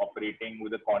operating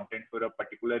with the content for a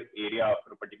particular area,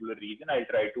 for a particular region, I'll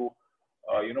try to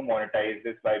monetize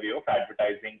this by way of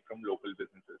advertising from local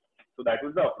businesses. So that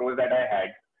was the approach that I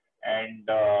had. And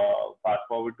fast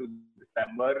forward to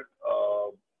December,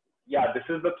 yeah, this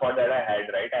is the thought that I had,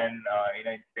 right? And in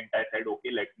an instinct, I said,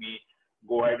 okay, let me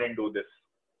go ahead and do this.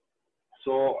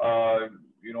 So,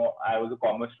 I was a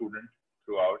commerce student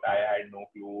throughout. I had no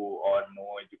clue or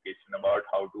no education about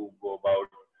how to go about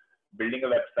building a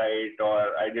website,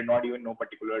 or I did not even know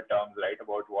particular terms, right,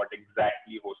 about what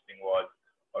exactly hosting was,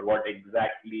 or what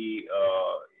exactly,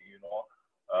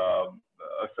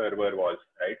 a server was,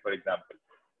 right, for example.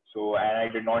 So, and I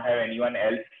did not have anyone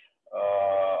else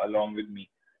along with me.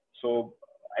 So,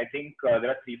 I think there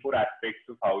are 3, 4 aspects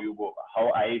of how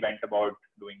I went about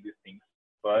doing these things.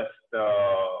 First,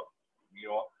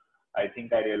 I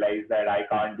think I realized that I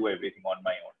can't do everything on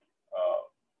my own,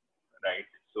 right?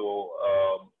 So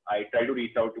I try to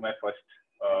reach out to my first,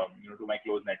 to my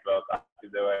close network, ask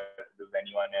if there was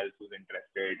anyone else who's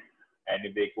interested, and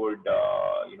if they could,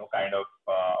 kind of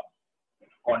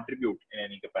contribute in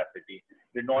any capacity.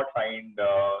 Did not find,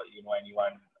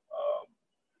 anyone,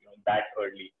 that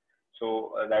early.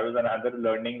 So that was another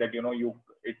learning that,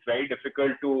 it's very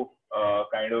difficult to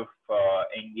kind of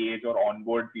engage or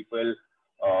onboard people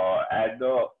at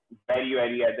the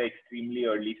at the extremely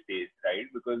early stage, right?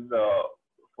 Because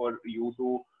for you to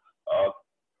uh,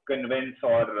 convince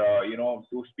or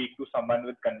to speak to someone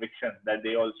with conviction that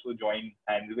they also join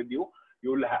hands with you,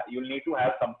 you'll need to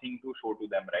have something to show to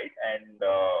them, right? And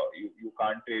you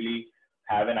can't really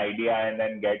have an idea and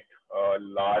then get a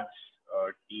large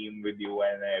team with you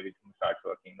and everything starts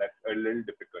working. That's a little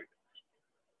difficult.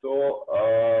 So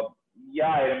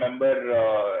yeah, I remember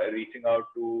reaching out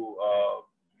to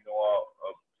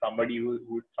somebody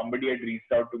who somebody had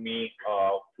reached out to me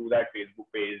through that Facebook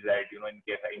page that in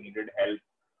case I needed help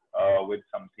with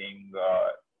something,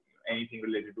 anything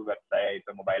related to websites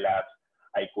or mobile apps,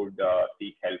 I could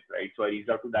seek help, right? So I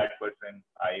reached out to that person.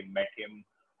 I met him,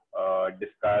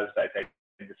 discussed. I said,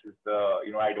 this is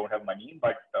I don't have money,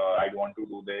 but I want to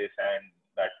do this. And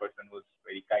that person was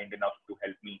very kind enough to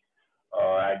help me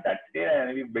at that stage.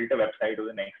 And we built a website over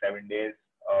the next 7 days.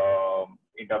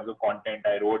 In terms of content,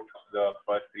 I wrote the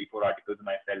first 3-4 articles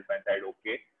myself and said,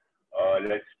 okay,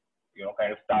 let's,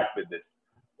 kind of start with this.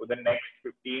 For the next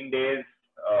 15 days,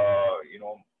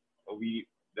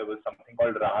 there was something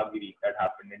called Rahagiri that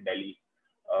happened in Delhi.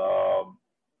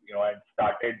 And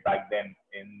started back then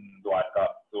in Dwarka.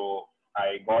 So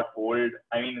I got hold,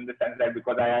 in the sense that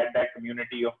because I had that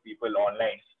community of people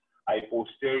online, I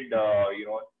posted,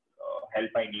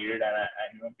 help I needed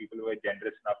and people who were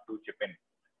generous enough to chip in.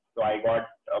 So I got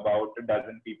about a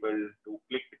dozen people to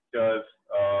click pictures,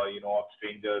 of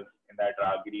strangers in that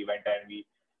Rahagiri event, and we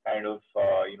kind of,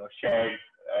 shared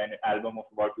an album of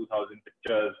about 2,000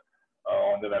 pictures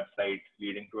on the website,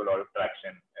 leading to a lot of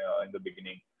traction in the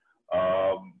beginning.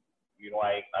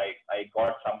 I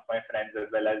got some of my friends as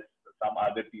well as some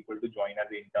other people to join as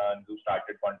interns who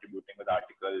started contributing with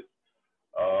articles.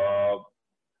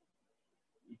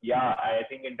 I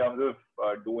think in terms of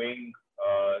doing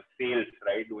sales,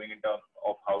 right, doing in terms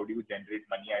of how do you generate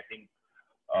money, I think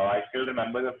I still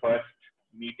remember the first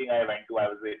meeting I went to. I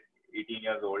was 18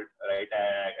 years old, right,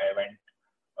 and I went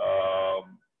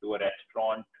to a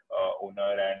restaurant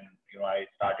owner, and I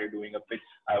started doing a pitch.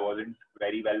 I wasn't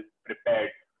very well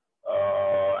prepared,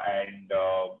 and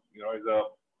it was a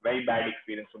very bad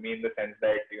experience for me in the sense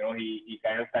that he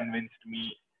kind of convinced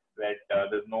me that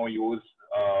there's no use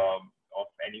of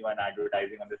anyone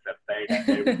advertising on this website, and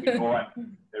there would be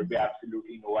there would be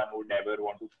absolutely no one who would ever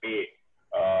want to pay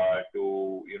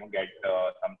to get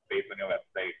some space on your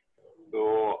website.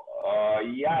 So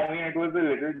it was a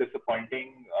little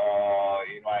disappointing.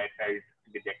 I felt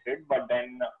dejected, but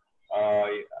then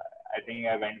I think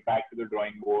I went back to the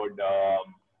drawing board,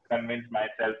 convinced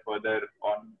myself further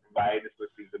on why this was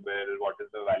feasible, what is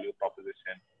the value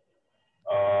proposition.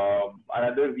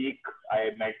 Another week,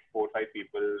 I met 4 or 5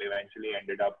 people, eventually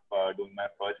ended up doing my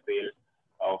first sale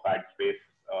of ad space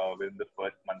within the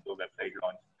first month of website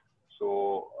launch.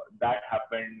 So that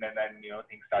happened, and then,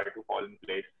 things started to fall in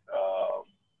place.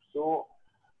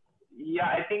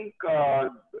 I think,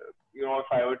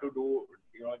 if I were to do,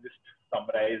 just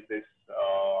summarize this,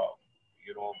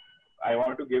 I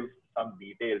want to give some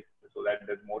details so that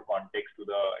there's more context to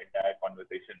the entire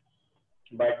conversation.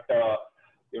 But,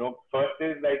 first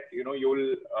is that, you'll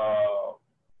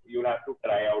have to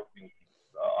try out new things.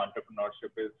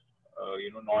 Entrepreneurship is,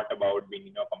 not about being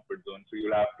in your comfort zone. So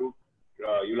you'll have to,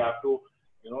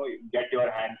 get your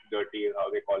hands dirty, how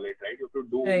they call it, right?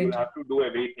 You'll have to do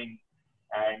everything,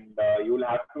 and you'll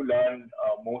have to learn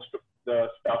most of the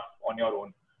stuff on your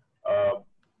own.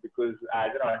 Because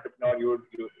as an entrepreneur,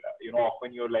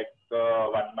 often you're like the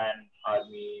one-man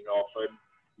army. Often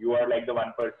you are like the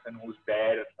one person who's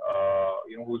there,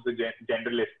 who's the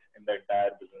generalist in the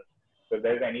entire business. So if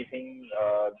there's anything,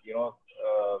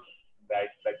 that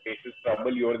faces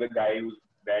trouble, you're the guy who's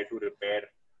there to repair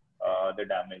the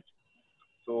damage.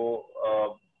 So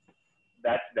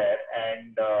that's there.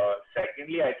 And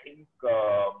secondly, I think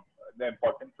the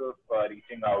importance of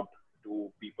reaching out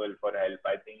to people for help.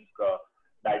 I think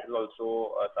that is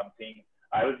also something.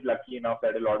 I was lucky enough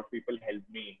that a lot of people helped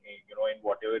me, in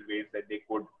whatever ways that they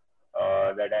could.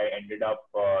 That I ended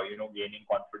up, gaining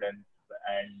confidence,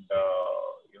 and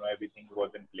everything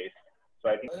was in place. So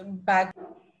I think back.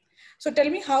 So tell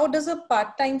me, how does a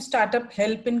part-time startup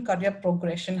help in career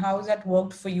progression? How has that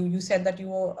worked for you? You said that you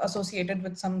were associated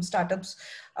with some startups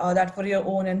that were your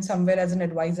own and somewhere as an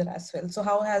advisor as well. So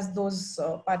how has those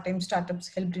part-time startups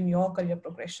helped in your career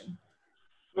progression?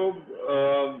 So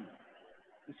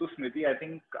Smriti, I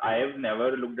think I have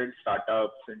never looked at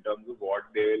startups in terms of what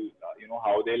they'll,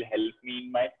 how they'll help me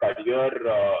in my career,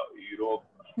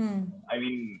 I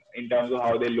mean, in terms of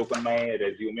how they look on my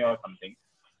resume or something.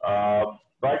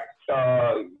 But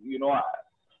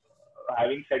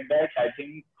having said that, I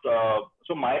think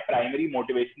so. My primary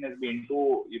motivation has been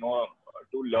to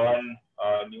learn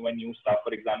new stuff.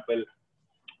 For example,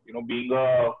 being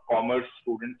a commerce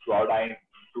student throughout,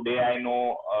 today I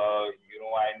know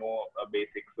I know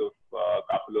basics of a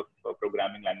couple of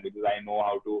programming languages. I know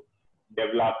how to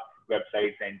develop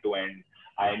websites end to end.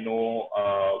 I know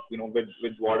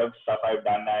with what of stuff I've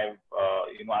done.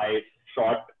 I've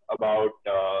shot about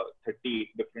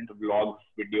 30 different vlogs,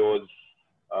 videos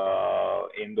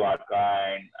in Dwarka,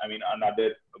 and I mean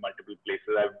another multiple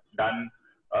places. I've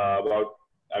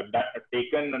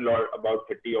taken a lot, about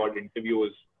 30 odd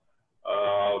interviews.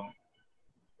 Um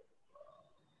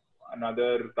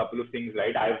Another couple of things,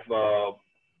 right? I've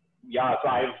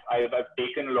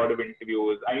taken a lot of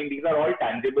interviews. I mean, these are all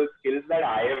tangible skills that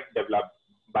I have developed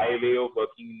by way of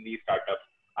working in these startups.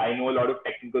 I know a lot of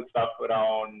technical stuff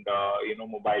around,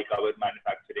 mobile cover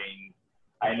manufacturing.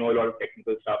 I know a lot of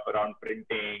technical stuff around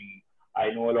printing. I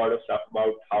know a lot of stuff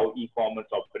about how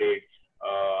e-commerce operates.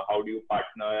 How do you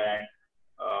partner, and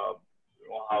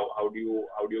how do you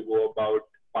go about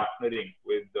partnering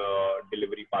with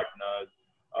delivery partners?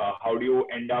 How do you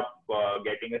end up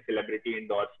getting a celebrity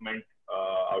endorsement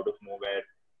out of nowhere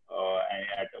and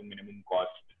at a minimum cost?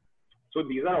 So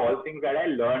these are all things that I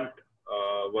learned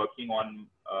working on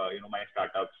my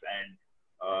startups, and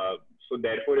so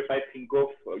therefore, if I think of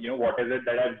what is it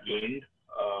that I've gained,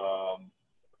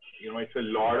 it's a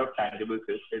lot of tangible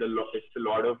skills. It's a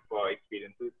lot of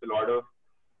experiences. It's a lot of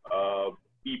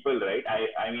people, right?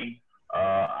 I mean,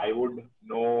 I would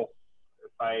know,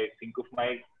 if I think of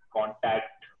my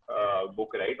contact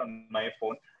book, right, on my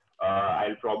phone,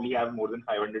 I'll probably have more than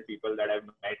 500 people that I've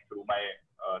met through my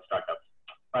startups.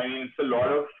 I mean, it's a lot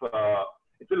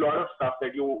of stuff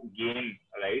that you gain,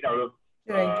 right, out of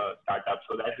startups.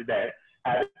 So that's there.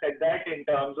 Having said that, in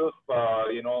terms of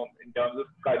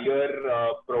career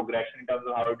progression, in terms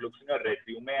of how it looks in a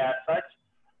resume as such,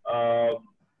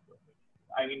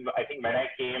 I mean, I think when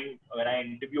I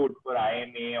interviewed for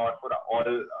IMA or for all,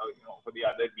 for the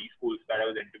other B schools that I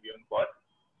was interviewing for,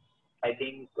 I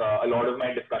think a lot of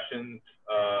my discussions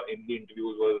in the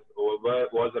interviews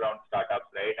was around startups,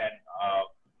 right? And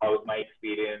how was my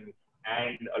experience,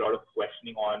 and a lot of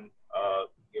questioning on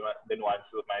the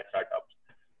nuances of my startups.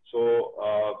 So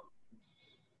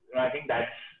I think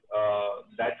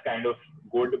that's kind of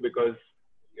good, because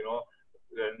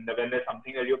when there's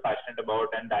something that you're passionate about,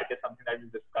 and that is something that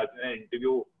is discussed in an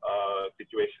interview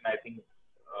situation, I think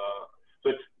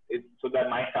so that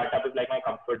my startup is like my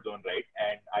comfort zone, right?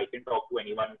 And I can talk to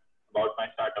anyone about my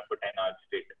startup for 10 hours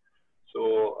straight.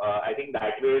 So I think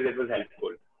that way it was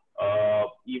helpful.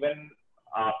 Even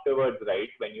afterwards,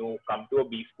 right, when you come to a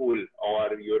B school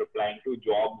or you're applying to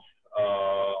jobs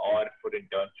or for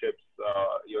internships,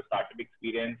 your startup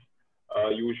experience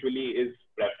usually is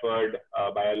preferred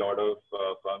by a lot of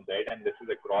firms, right? And this is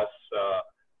across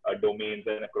domains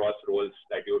and across roles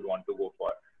that you would want to go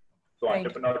for. So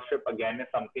entrepreneurship, again, is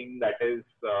something that is,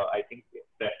 I think,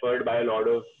 preferred by a lot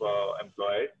of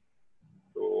employers.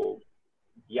 So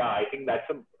yeah, I think that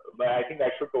should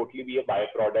totally be a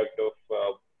byproduct of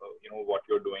what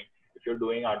you're doing. If you're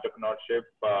doing entrepreneurship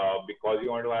because you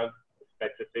want to have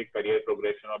specific career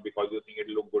progression, or because you think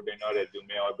it'll look good in your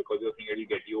resume, or because you think it'll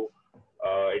get you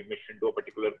admission to a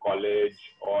particular college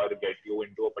or get you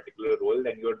into a particular role,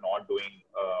 then you're not doing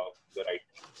the right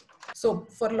thing. So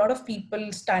for a lot of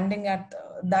people standing at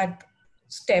that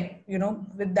step,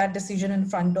 with that decision in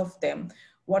front of them,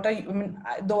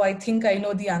 though I think I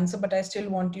know the answer, but I still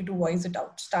want you to voice it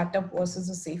out. Startup versus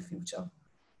a safe future.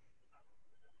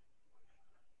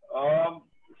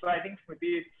 So I think,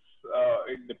 Smriti,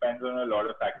 it depends on a lot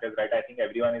of factors, right? I think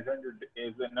everyone is in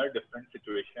a different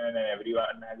situation, and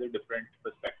everyone has a different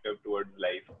perspective towards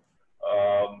life.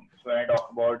 So when I talk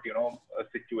about, a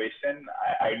situation,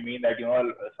 I mean that,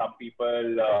 some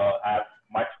people have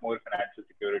much more financial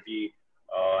security,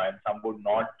 and some would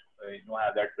not,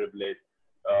 have that privilege.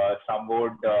 Some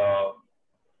would,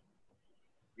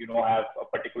 have a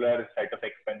particular set of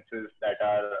expenses that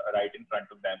are right in front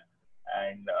of them,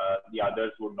 and the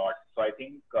others would not. So I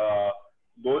think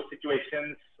those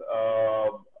situations,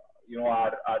 are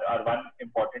one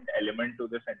important element to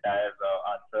this entire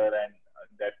answer, and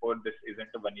therefore this isn't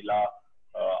a vanilla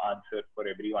answer for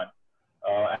everyone.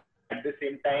 At the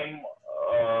same time,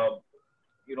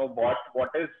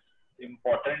 what is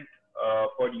important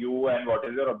for you, and what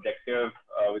is your objective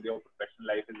with your professional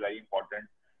life is very important.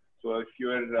 So if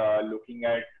you're looking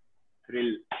at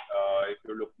thrill, if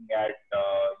you're looking at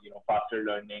faster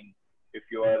learning, if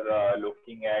you are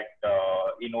looking at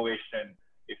innovation,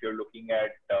 if you're looking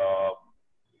at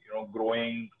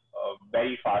growing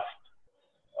very fast,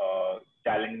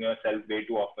 challenging yourself way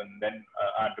too often, then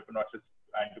entrepreneurship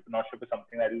is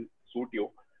something that will suit you.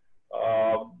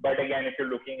 But again, if you're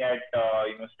looking at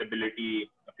stability,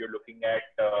 if you're looking at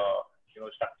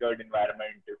structured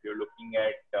environment, if you're looking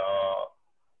at uh,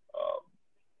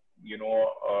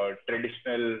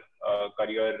 traditional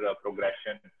career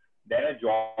progression, then a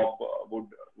job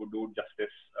would do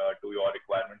justice to your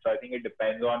requirements. So I think it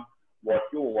depends on what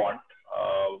you want.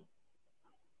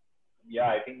 Yeah,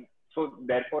 I think so.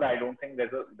 Therefore, I don't think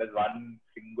there's one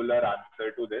singular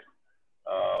answer to this.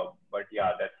 But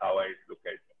yeah, that's how I look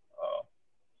at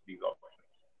these options.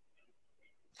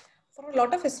 For a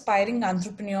lot of aspiring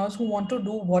entrepreneurs who want to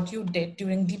do what you did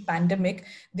during the pandemic,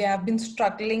 they have been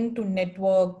struggling to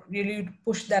network, really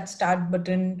push that start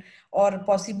button, or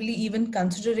possibly even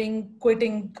considering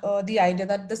quitting the idea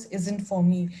that this isn't for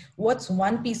me. What's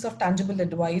one piece of tangible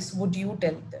advice would you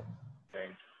tell them?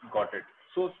 Right. Got it.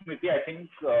 So, Smriti, I think,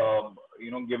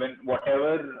 given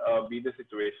whatever be the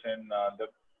situation, the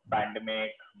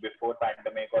pandemic, before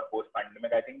pandemic or post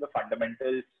pandemic, I think the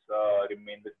fundamentals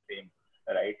remain the same,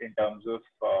 right? In terms of,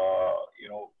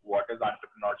 what is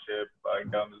entrepreneurship,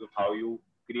 in terms of how you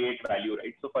create value,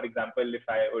 right? So, for example, if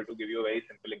I were to give you a very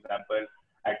simple example,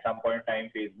 at some point in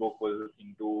time, Facebook was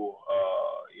into,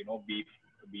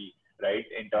 B2B, right?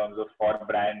 In terms of for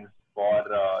brands, for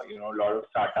a lot of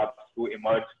startups to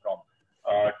emerge from.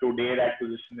 Today, that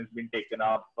position has been taken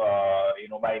up,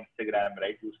 by Instagram,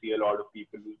 right? You see a lot of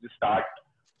people who just start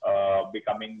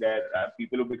becoming their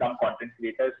people who become content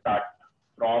creators start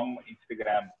from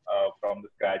Instagram from the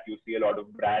scratch. You see a lot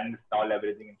of brands now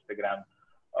leveraging Instagram,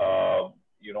 or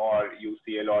you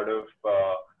see a lot of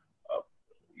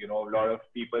a lot of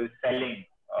people selling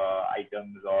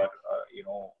items or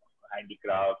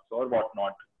handicrafts or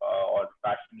whatnot, or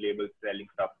fashion labels selling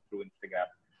stuff through Instagram.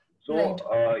 So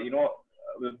Right.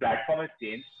 the platform has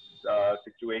changed.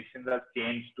 Situations have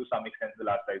changed to some extent in the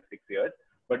last 5 6 years,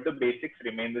 but the basics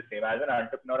remain the same. As an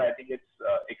entrepreneur, I think it's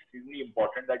extremely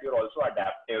important that you're also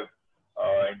adaptive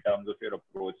in terms of your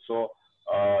approach. So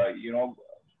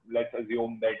let's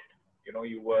assume that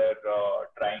you were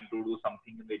trying to do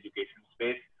something in the education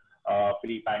space.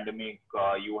 Pre-pandemic,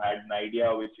 you had an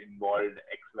idea which involved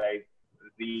X, Y,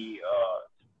 Z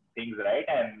things, right?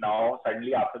 And now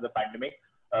suddenly after the pandemic,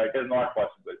 it is not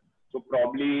possible. So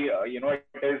probably,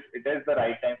 it is the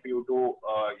right time for you to,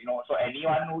 so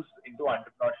anyone who's into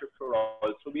entrepreneurship should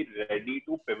also be ready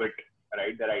to pivot,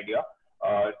 right? Their idea.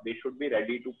 They should be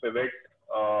ready to pivot,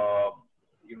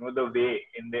 the way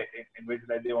in which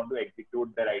that they want to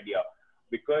execute their idea.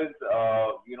 Because,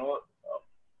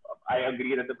 I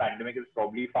agree that the pandemic has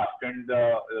probably fastened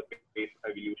the pace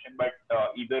of evolution, but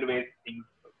either way, things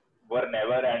were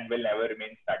never and will never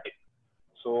remain static.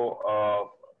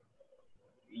 So,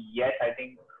 yes, I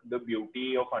think the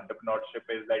beauty of entrepreneurship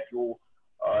is that you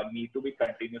need to be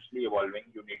continuously evolving.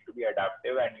 You need to be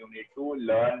adaptive, and you need to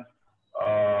learn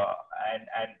uh, and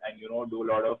do a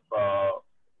lot of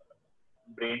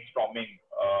brainstorming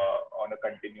on a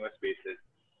continuous basis.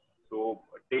 So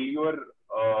till you're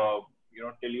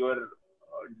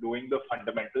doing the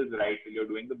fundamentals right, till you're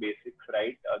doing the basics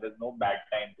right, there's no bad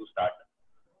time to start.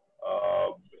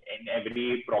 In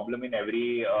every problem, in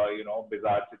every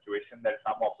bizarre situation, there's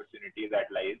some opportunity that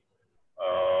lies.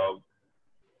 Uh,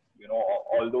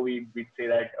 Although we'd say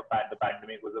that the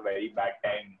pandemic was a very bad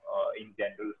time in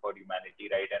general for humanity,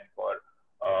 right, and for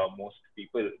most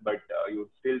people, but you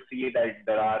still see that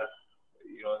there are,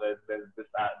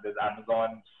 there's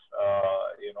Amazon's,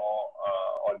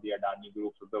 or the Adani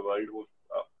groups of the world who've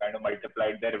kind of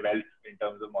multiplied their wealth in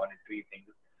terms of monetary things.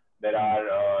 There are,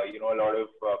 a lot of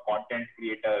content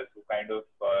creators who kind of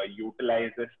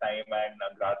utilize this time and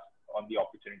grasp on the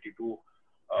opportunity to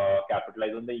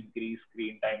capitalize on the increased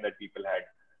screen time that people had.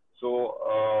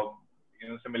 So,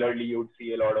 similarly, you'd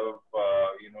see a lot of,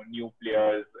 new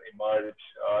players emerge,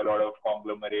 a lot of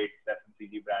conglomerates,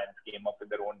 FMCG brands came up with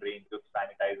their own range of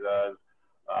sanitizers,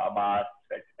 masks,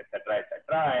 etc., etc.,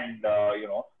 and,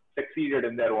 succeeded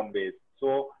in their own ways.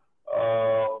 So,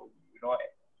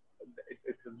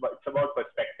 it's about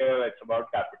perspective. It's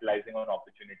about capitalizing on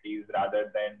opportunities rather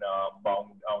than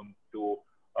bound down to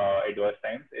adverse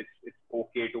times. It's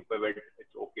okay to pivot.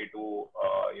 It's okay to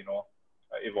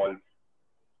evolve.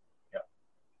 Yeah.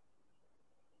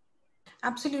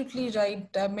 Absolutely right.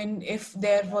 I mean, if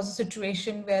there was a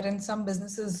situation wherein some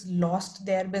businesses lost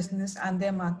their business and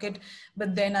their market,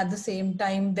 but then at the same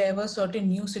time, there were certain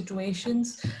new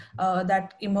situations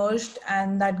that emerged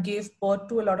and that gave birth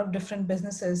to a lot of different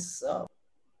businesses.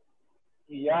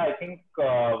 Yeah, I think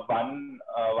one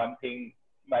thing,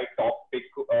 my top pick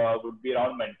would be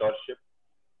around mentorship.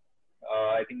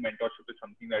 I think mentorship is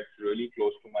something that's really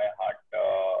close to my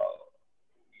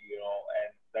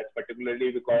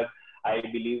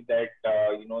believe that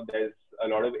there's a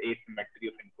lot of asymmetry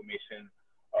of information,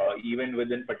 even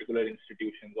within particular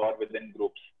institutions or within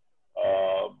groups.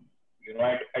 Uh,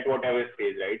 at whatever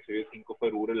stage, right? So you think of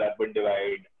a rural-urban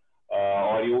divide,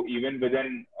 or you even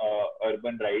within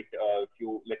urban, right? If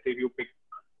you let's say if you pick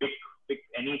pick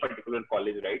any particular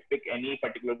college, right? Pick any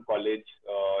particular college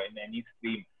in any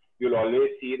stream, you'll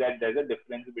always see that there's a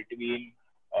difference between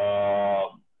uh,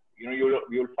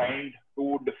 you'll find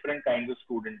two different kinds of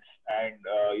students, and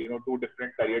two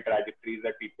different career trajectories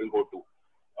that people go to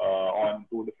on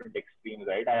two different extremes,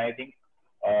 right? And I think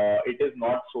it is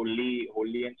not wholly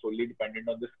and solely dependent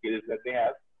on the skills that they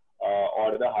have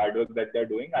or the hard work that they're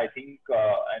doing. I think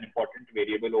an important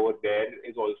variable over there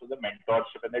is also the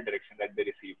mentorship and the direction that they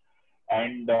receive.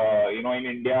 And in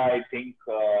India, I think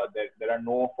there are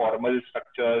no formal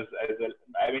structures as well.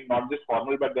 I mean, not just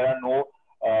formal, but there are no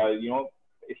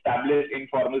established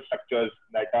informal structures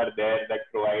that are there that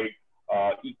provide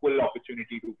equal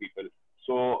opportunity to people.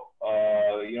 So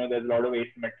there's a lot of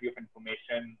asymmetry of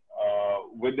information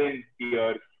within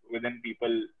peers, within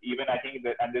people. Even I think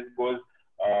that, and this goes.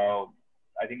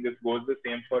 I think this goes the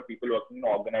same for people working in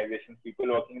organizations. People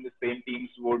working in the same teams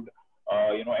would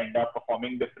end up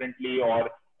performing differently or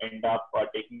end up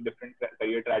taking different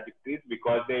career trajectories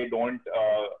because they don't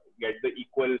get the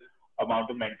equal amount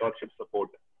of mentorship support.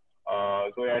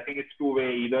 So I think it's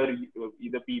two-way.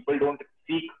 Either people don't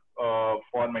seek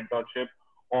for mentorship,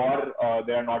 or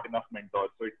there are not enough mentors.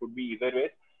 So it could be either way.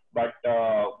 But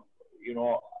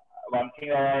one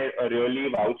thing I really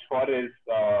vouch for is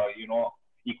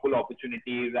equal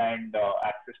opportunities and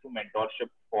access to mentorship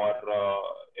for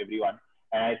everyone.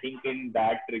 And I think in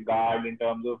that regard, in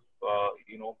terms of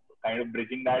kind of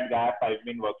bridging that gap, I've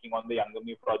been working on the Younger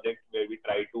Me project, where we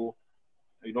try to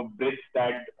bridge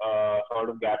that sort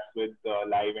of gaps with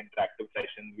live interactive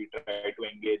sessions. We try to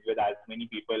engage with as many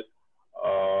people,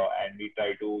 and we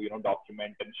try to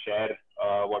document and share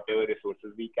whatever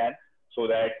resources we can, so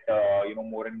that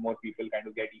more and more people kind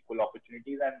of get equal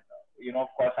opportunities. And of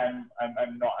course, I'm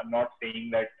not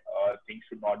saying that things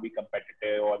should not be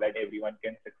competitive or that everyone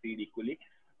can succeed equally.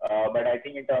 But I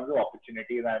think in terms of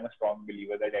opportunities, I'm a strong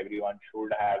believer that everyone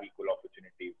should have equal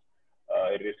opportunities,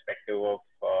 irrespective of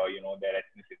their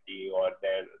ethnicity or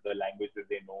the language that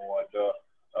they know or the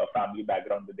family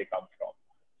background that they come from.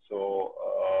 So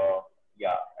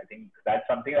yeah, I think that's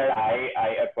something that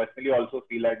I personally also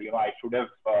feel that I should have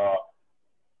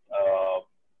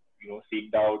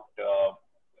seeked out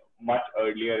much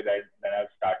earlier than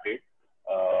I've started.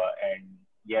 And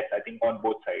yes, I think on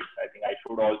both sides, I think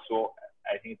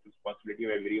I think it's responsibility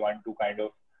of everyone to kind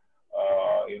of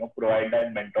provide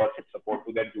that mentorship support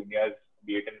to their juniors,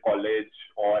 be it in college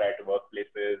or at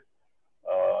workplaces,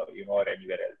 or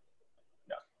anywhere else.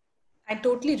 Yeah. I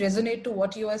totally resonate to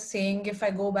what you are saying. If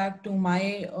I go back to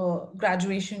my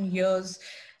graduation years,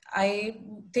 I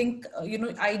think,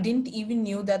 I didn't even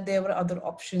knew that there were other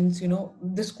options.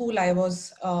 The school I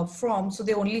was from, so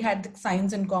they only had the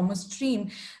science and commerce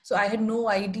stream. So I had no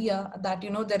idea that,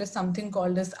 there is something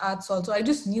called as arts also. I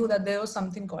just knew that there was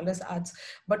something called as arts,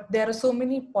 but there are so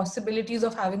many possibilities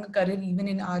of having a career even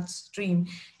in arts stream.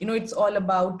 It's all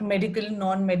about medical,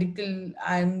 non-medical,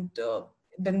 and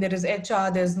then there is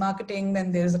HR, there's marketing,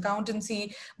 then there's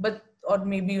accountancy, or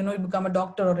maybe, you become a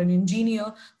doctor or an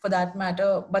engineer for that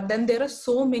matter. But then there are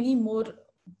so many more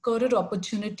career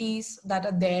opportunities that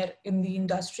are there in the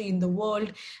industry, in the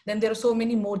world. Then there are so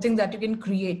many more things that you can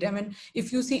create. I mean,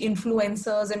 if you see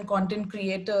influencers and content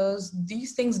creators,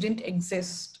 these things didn't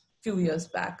exist few years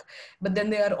back, but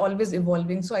then they are always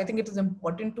evolving. So I think it is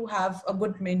important to have a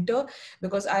good mentor,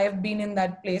 because I have been in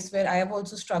that place where I have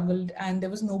also struggled, and there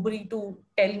was nobody to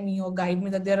tell me or guide me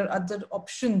that there are other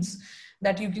options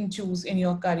that you can choose in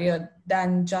your career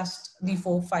than just the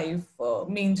 4-5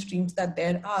 mainstreams that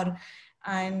there are.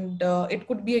 And it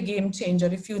could be a game changer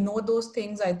if you know those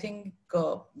things. I think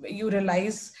you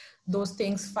realize those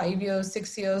things 5 years,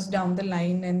 6 years down the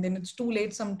line, and then it's too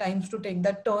late sometimes to take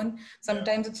that turn.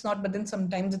 Sometimes it's not, but then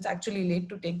sometimes it's actually late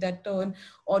to take that turn,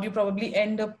 or you probably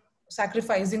end up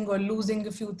sacrificing or losing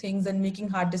a few things and making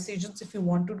hard decisions if you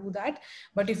want to do that.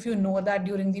 But if you know that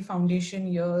during the foundation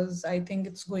years, I think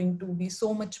it's going to be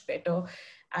so much better,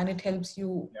 and it helps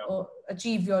you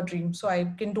achieve your dream. So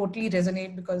I can totally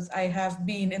resonate, because I have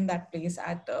been in that place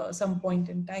at some point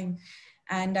in time.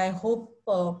 And I hope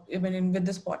even with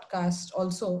this podcast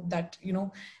also that,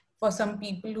 for some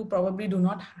people who probably do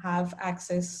not have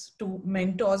access to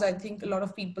mentors, I think a lot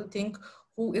of people think,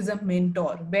 who is a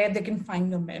mentor, where they can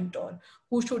find a mentor,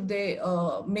 who should they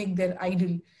make their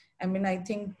idol. I mean, I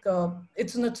think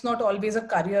it's not always a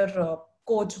career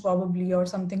coach probably, or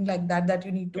something like that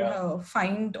you need to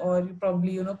find, or you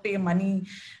probably pay money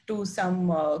to some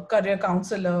career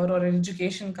counselor or an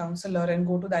education counselor and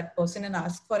go to that person and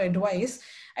ask for advice.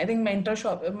 I think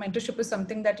mentorship is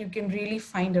something that you can really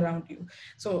find around you.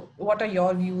 So what are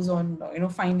your views on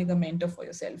finding a mentor for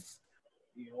yourself?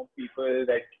 People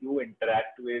that you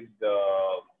interact with,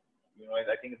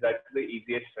 I think that's the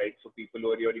easiest, right? So people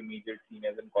who are your immediate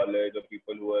seniors in college, or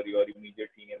people who are your immediate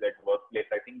seniors at workplace,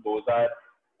 I think those are,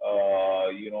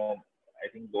 I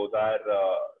think those are,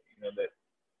 that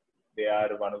they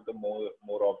are one of the more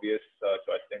obvious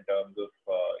choice in terms of,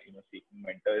 seeking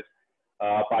mentors.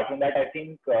 Apart from that, I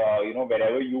think,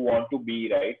 wherever you want to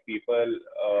be, right, people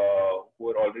who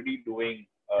are already doing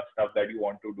stuff that you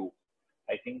want to do,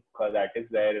 I think that is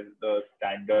where the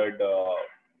standard,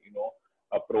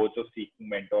 approach of seeking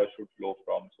mentors should flow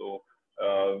from. So,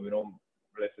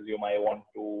 let's assume I want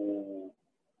to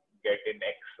get in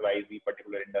XYZ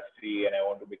particular industry, and I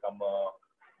want to become a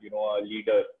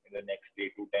leader in the next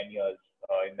 8 to 10 years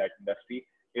in that industry.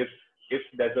 If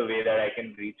there's a way that I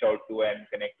can reach out to and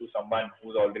connect to someone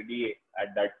who's already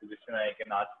at that position, I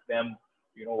can ask them,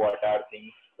 what are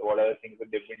the things that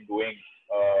they've been doing,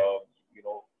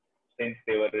 since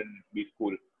they were in B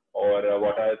school, or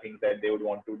what are the things that they would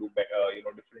want to do better,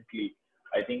 differently.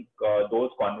 I think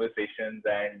those conversations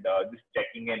and just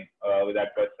checking in with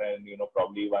that person,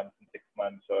 probably once in 6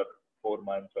 months or 4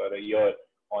 months or a year,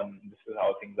 on this is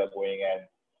how things are going, and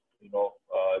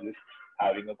just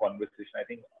having a conversation. I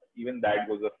think even that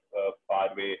goes a far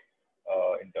way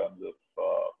in terms of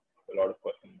a lot of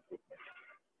personal improvement.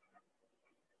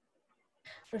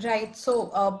 Right.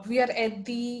 So we are at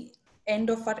the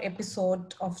end of our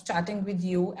episode of chatting with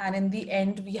you, and in the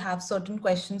end we have certain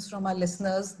questions from our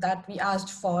listeners that we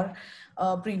asked for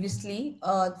previously,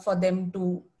 for them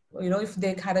to, if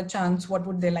they had a chance, what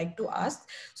would they like to ask.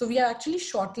 So we have actually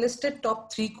shortlisted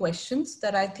top 3 questions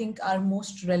that I think are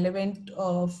most relevant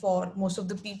for most of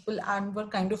the people and were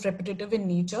kind of repetitive in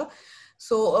nature.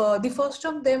 So the first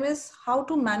of them is how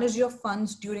to manage your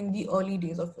funds during the early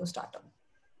days of your startup.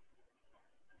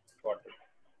 Got it.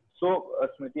 So,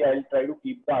 Smriti, I'll try to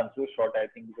keep the answer short, I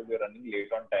think, because we're running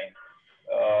late on time.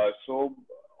 So,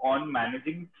 on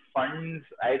managing funds,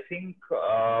 I think,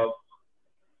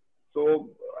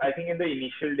 in the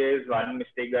initial days, one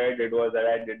mistake that I did was that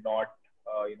I did not,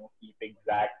 keep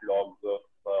exact logs of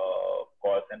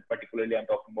costs, and particularly I'm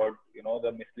talking about,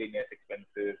 the miscellaneous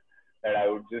expenses that I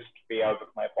would just pay out of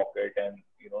my pocket, and,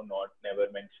 not never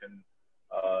mention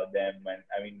them, and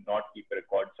I mean, not keep a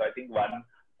record. So, I think one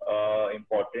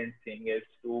important thing is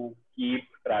to keep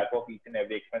track of each and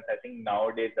every expense. I think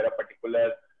nowadays there are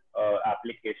particular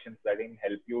applications that can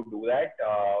help you do that.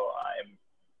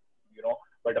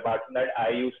 But apart from that, I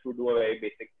used to do a very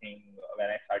basic thing when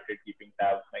I started keeping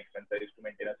tabs on my expenses. I used to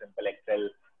maintain a simple Excel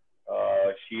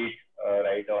sheet,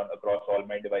 right, on across all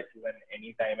my devices, and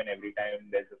anytime and every time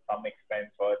there's some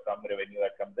expense or some revenue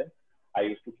that comes in, I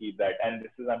used to keep that. And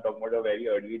this is, I'm talking about a very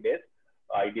early days.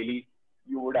 Ideally,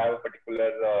 you would have a particular,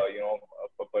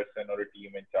 a person or a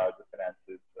team in charge of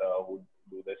finances who would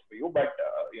do this for you. But,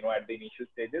 at the initial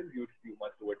stages, you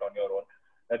must do it on your own.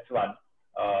 That's one.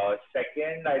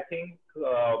 Second, I think,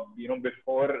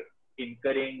 before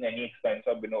incurring any expense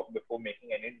or before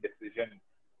making any decision,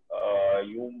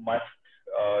 you must,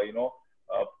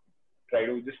 try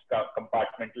to just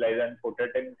compartmentalize and put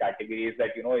it in categories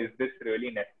that, is this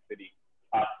really necessary?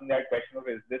 Asking that question of,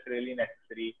 is this really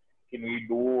necessary? Can we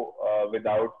do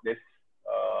without this?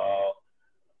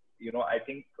 I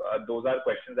think those are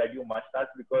questions that you must ask,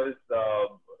 because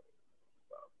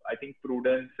I think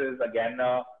prudence is again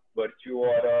a virtue,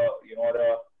 or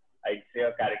I'd say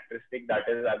a characteristic that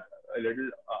is a little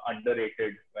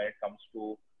underrated when it comes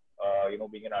to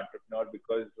being an entrepreneur,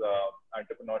 because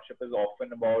entrepreneurship is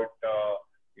often about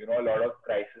a lot of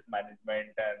crisis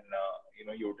management, and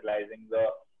utilizing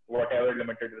the whatever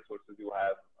limited resources you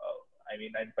have. I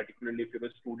mean, and particularly if you're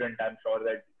a student, I'm sure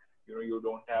that you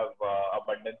don't have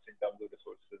abundance in terms of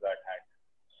resources at hand.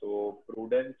 So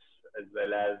prudence as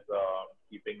well as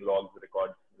keeping logs,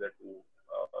 records, are two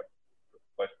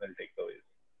personal takeaways.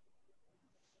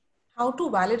 How to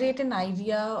validate an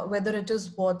idea, whether it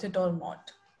is worth it or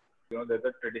not? There's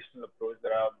a traditional approach.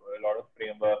 There are a lot of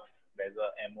frameworks. There's a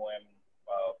MOM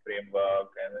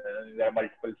framework, and there are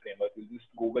multiple frameworks. You just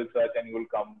Google search and you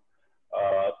will come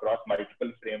across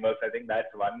multiple frameworks. I think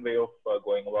that's one way of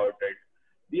going about it.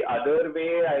 The other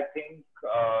way, I think,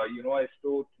 is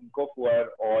to think of who are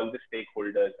all the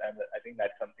stakeholders. And I think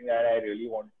that's something that I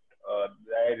really want,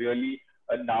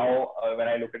 now when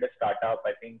I look at a startup,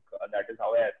 I think that is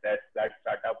how I assess that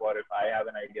startup, or if I have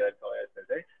an idea, that's how I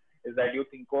assess it, is that you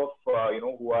think of,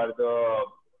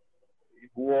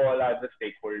 who all are the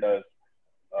stakeholders,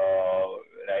 uh,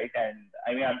 right? And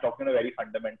I mean, I'm talking on a very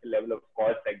fundamental level. Of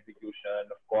course,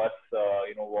 execution. Of course,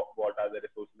 what are the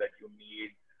resources that you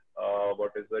need?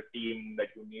 What is the team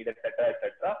that you need, etc.,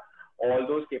 etc. All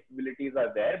those capabilities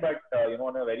are there, but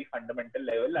on a very fundamental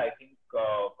level, I think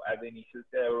as the initial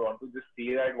say, I would want to just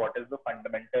see that what is the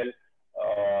fundamental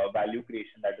value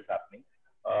creation that is happening.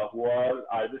 Who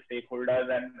are the stakeholders,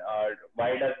 and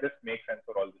why does this make sense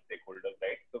for all the stakeholders,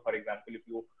 right? So, for example, if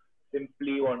you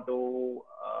simply want to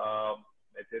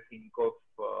let's say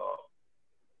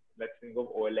let's think of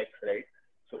OLX, right?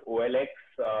 So OLX,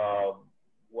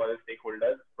 who are the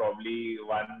stakeholders? Probably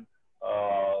one,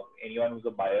 anyone who's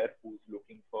a buyer who's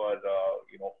looking for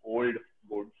old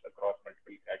goods across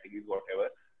multiple categories, whatever.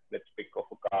 Let's pick of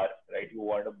a car, right? You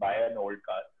want to buy an old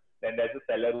car. Then there's a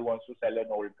seller who wants to sell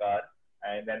an old car,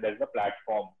 and then there's a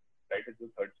platform, right? It's the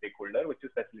third stakeholder which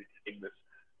is facilitating this.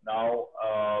 Now,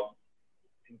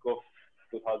 think of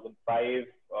 2005,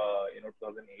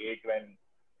 2008 when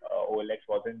OLX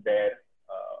wasn't there.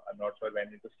 I'm not sure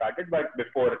when it started, but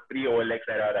before pre-OLX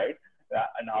era, right?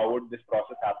 And how would this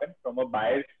process happen? From a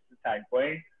buyer's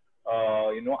standpoint,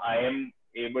 I am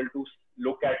able to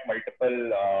look at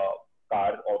multiple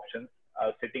car options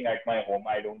sitting at my home.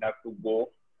 I don't have to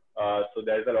go. So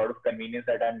there's a lot of convenience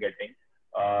that I'm getting.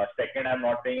 Second, I'm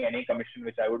not paying any commission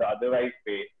which I would otherwise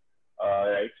pay.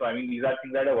 Right. So, I mean, these are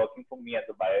things that are working for me as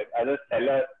a buyer. As a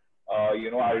seller,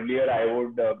 earlier I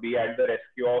would be at the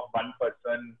rescue of one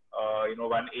person,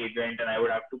 one agent, and I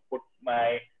would have to put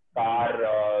my car,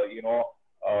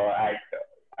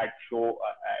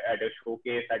 at a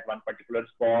showcase at one particular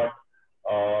spot.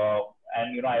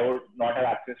 And, I would not have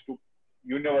access to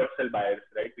universal buyers,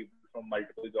 right? People from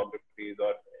multiple geographies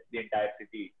or the entire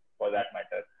city for that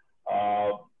matter.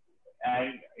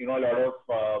 And a lot of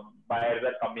buyers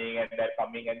are coming, and they're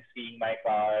coming and seeing my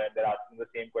car, and they're asking the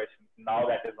same questions. Now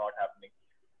that is not happening.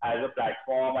 As a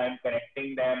platform, I'm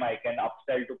connecting them. I can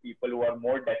upsell to people who are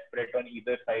more desperate on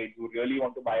either side, who really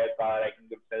want to buy a car. I can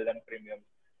sell them premiums.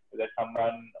 So there's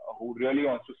someone who really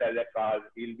wants to sell their cars.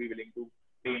 He'll be willing to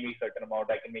pay me a certain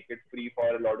amount. I can make it free for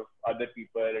a lot of other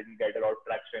people and get a lot of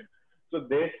traction. So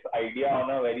this idea on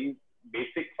a very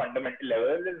basic fundamental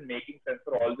level is making sense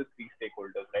for all the three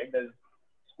stakeholders, right? There's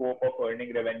scope of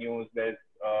earning revenues, there's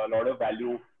a lot of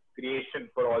value creation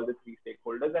for all the three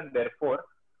stakeholders, and therefore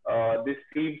this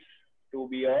seems to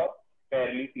be a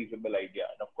fairly feasible idea.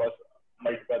 And of course,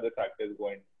 multiple other factors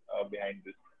going behind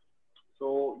this.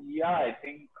 So yeah, I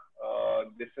think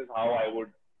this is how I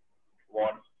would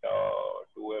want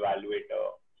to evaluate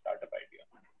a startup idea.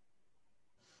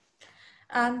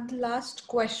 And the last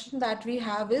question that we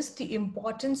have is the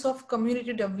importance of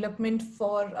community development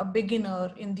for a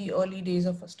beginner in the early days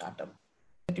of a startup,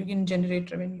 that you can generate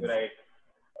revenue. Right.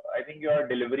 I think your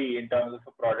delivery in terms of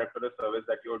a product or a service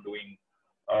that you're doing,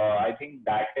 I think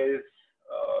that is,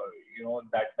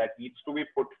 that needs to be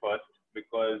put first,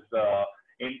 because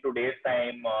in today's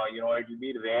time, it will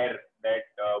be rare that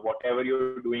whatever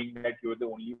you're doing, that you're the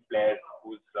only player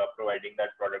who's providing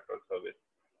that product or service.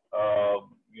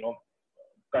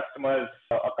 A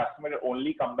customer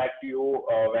only come back to you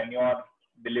when your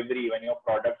delivery, when your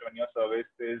product, when your service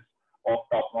is of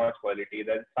top-notch quality.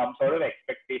 There's some sort of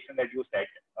expectation that you set,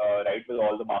 right, with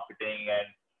all the marketing and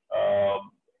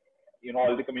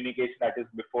all the communication that is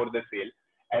before the sale,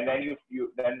 and then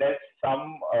then there's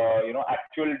some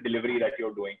actual delivery that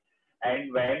you're doing.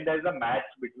 And when there's a match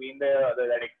between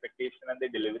that expectation and the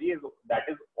delivery,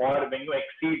 or when you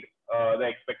exceed the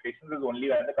expectations, is only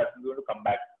when the customer is going to come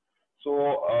back. So,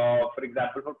 for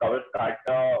example, for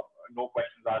Coverscarta, no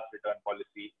questions asked return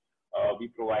policy. We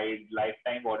provide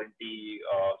lifetime warranty.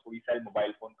 So we sell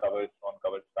mobile phone covers on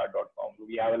coverscar.com. So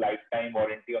we have a lifetime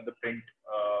warranty on the print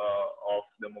of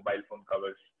the mobile phone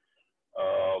covers.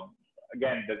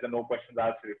 Again, there's a no questions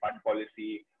asked refund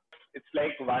policy. It's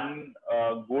like one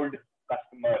good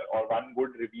customer or one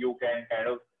good review can kind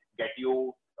of get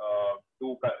you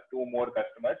two more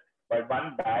customers. But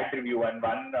one bad review and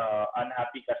one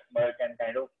unhappy customer can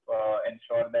kind of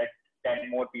ensure that 10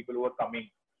 more people who are coming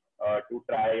to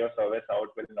try your service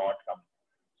out will not come.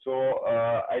 So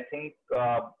I think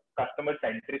customer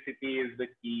centricity is the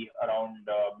key around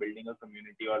building a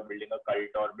community or building a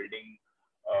cult or building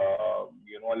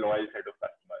a loyal set of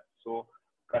customers. So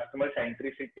customer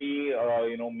centricity,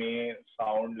 may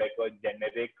sound like a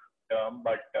generic term,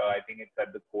 but I think it's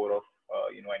at the core of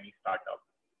any startup.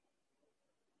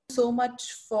 So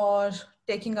much for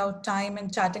taking out time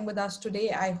and chatting with us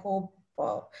today. I hope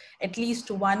at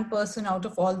least one person out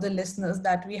of all the listeners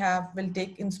that we have will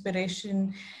take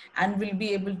inspiration and will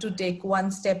be able to take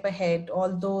one step ahead.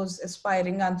 All those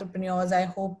aspiring entrepreneurs, I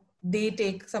hope they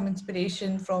take some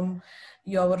inspiration from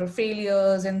your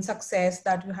failures and success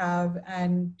that you have,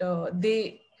 and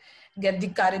they get the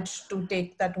courage to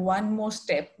take that one more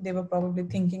step they were probably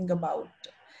thinking about,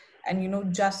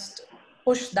 and just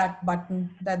push that button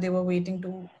that they were waiting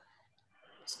to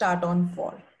start on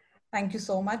for. Thank you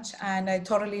so much, and I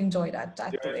thoroughly enjoyed our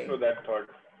chat Cheers today. to that thought,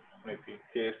 Smriti.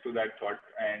 Cheers to that thought.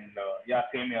 And yeah,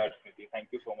 same here, Smriti. Thank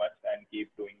you so much and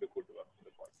keep doing the good work for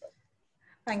the podcast.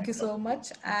 Thank you Thanks a lot. so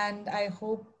much. And I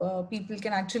hope people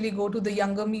can actually go to the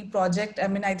Younger Me project. I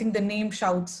mean, I think the name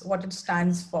shouts what it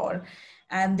stands for,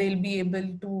 and they'll be able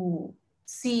to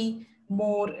see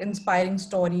more inspiring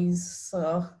stories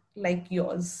like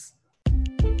yours.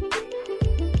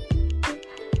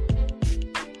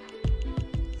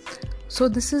 So,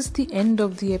 this is the end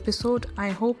of the episode.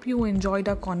 I hope you enjoyed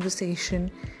our conversation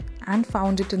and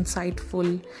found it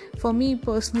insightful. For me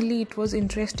personally, it was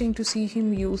interesting to see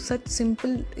him use such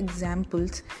simple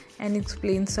examples and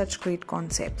explain such great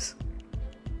concepts.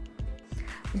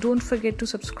 Don't forget to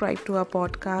subscribe to our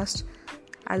podcast.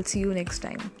 I'll see you next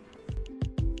time.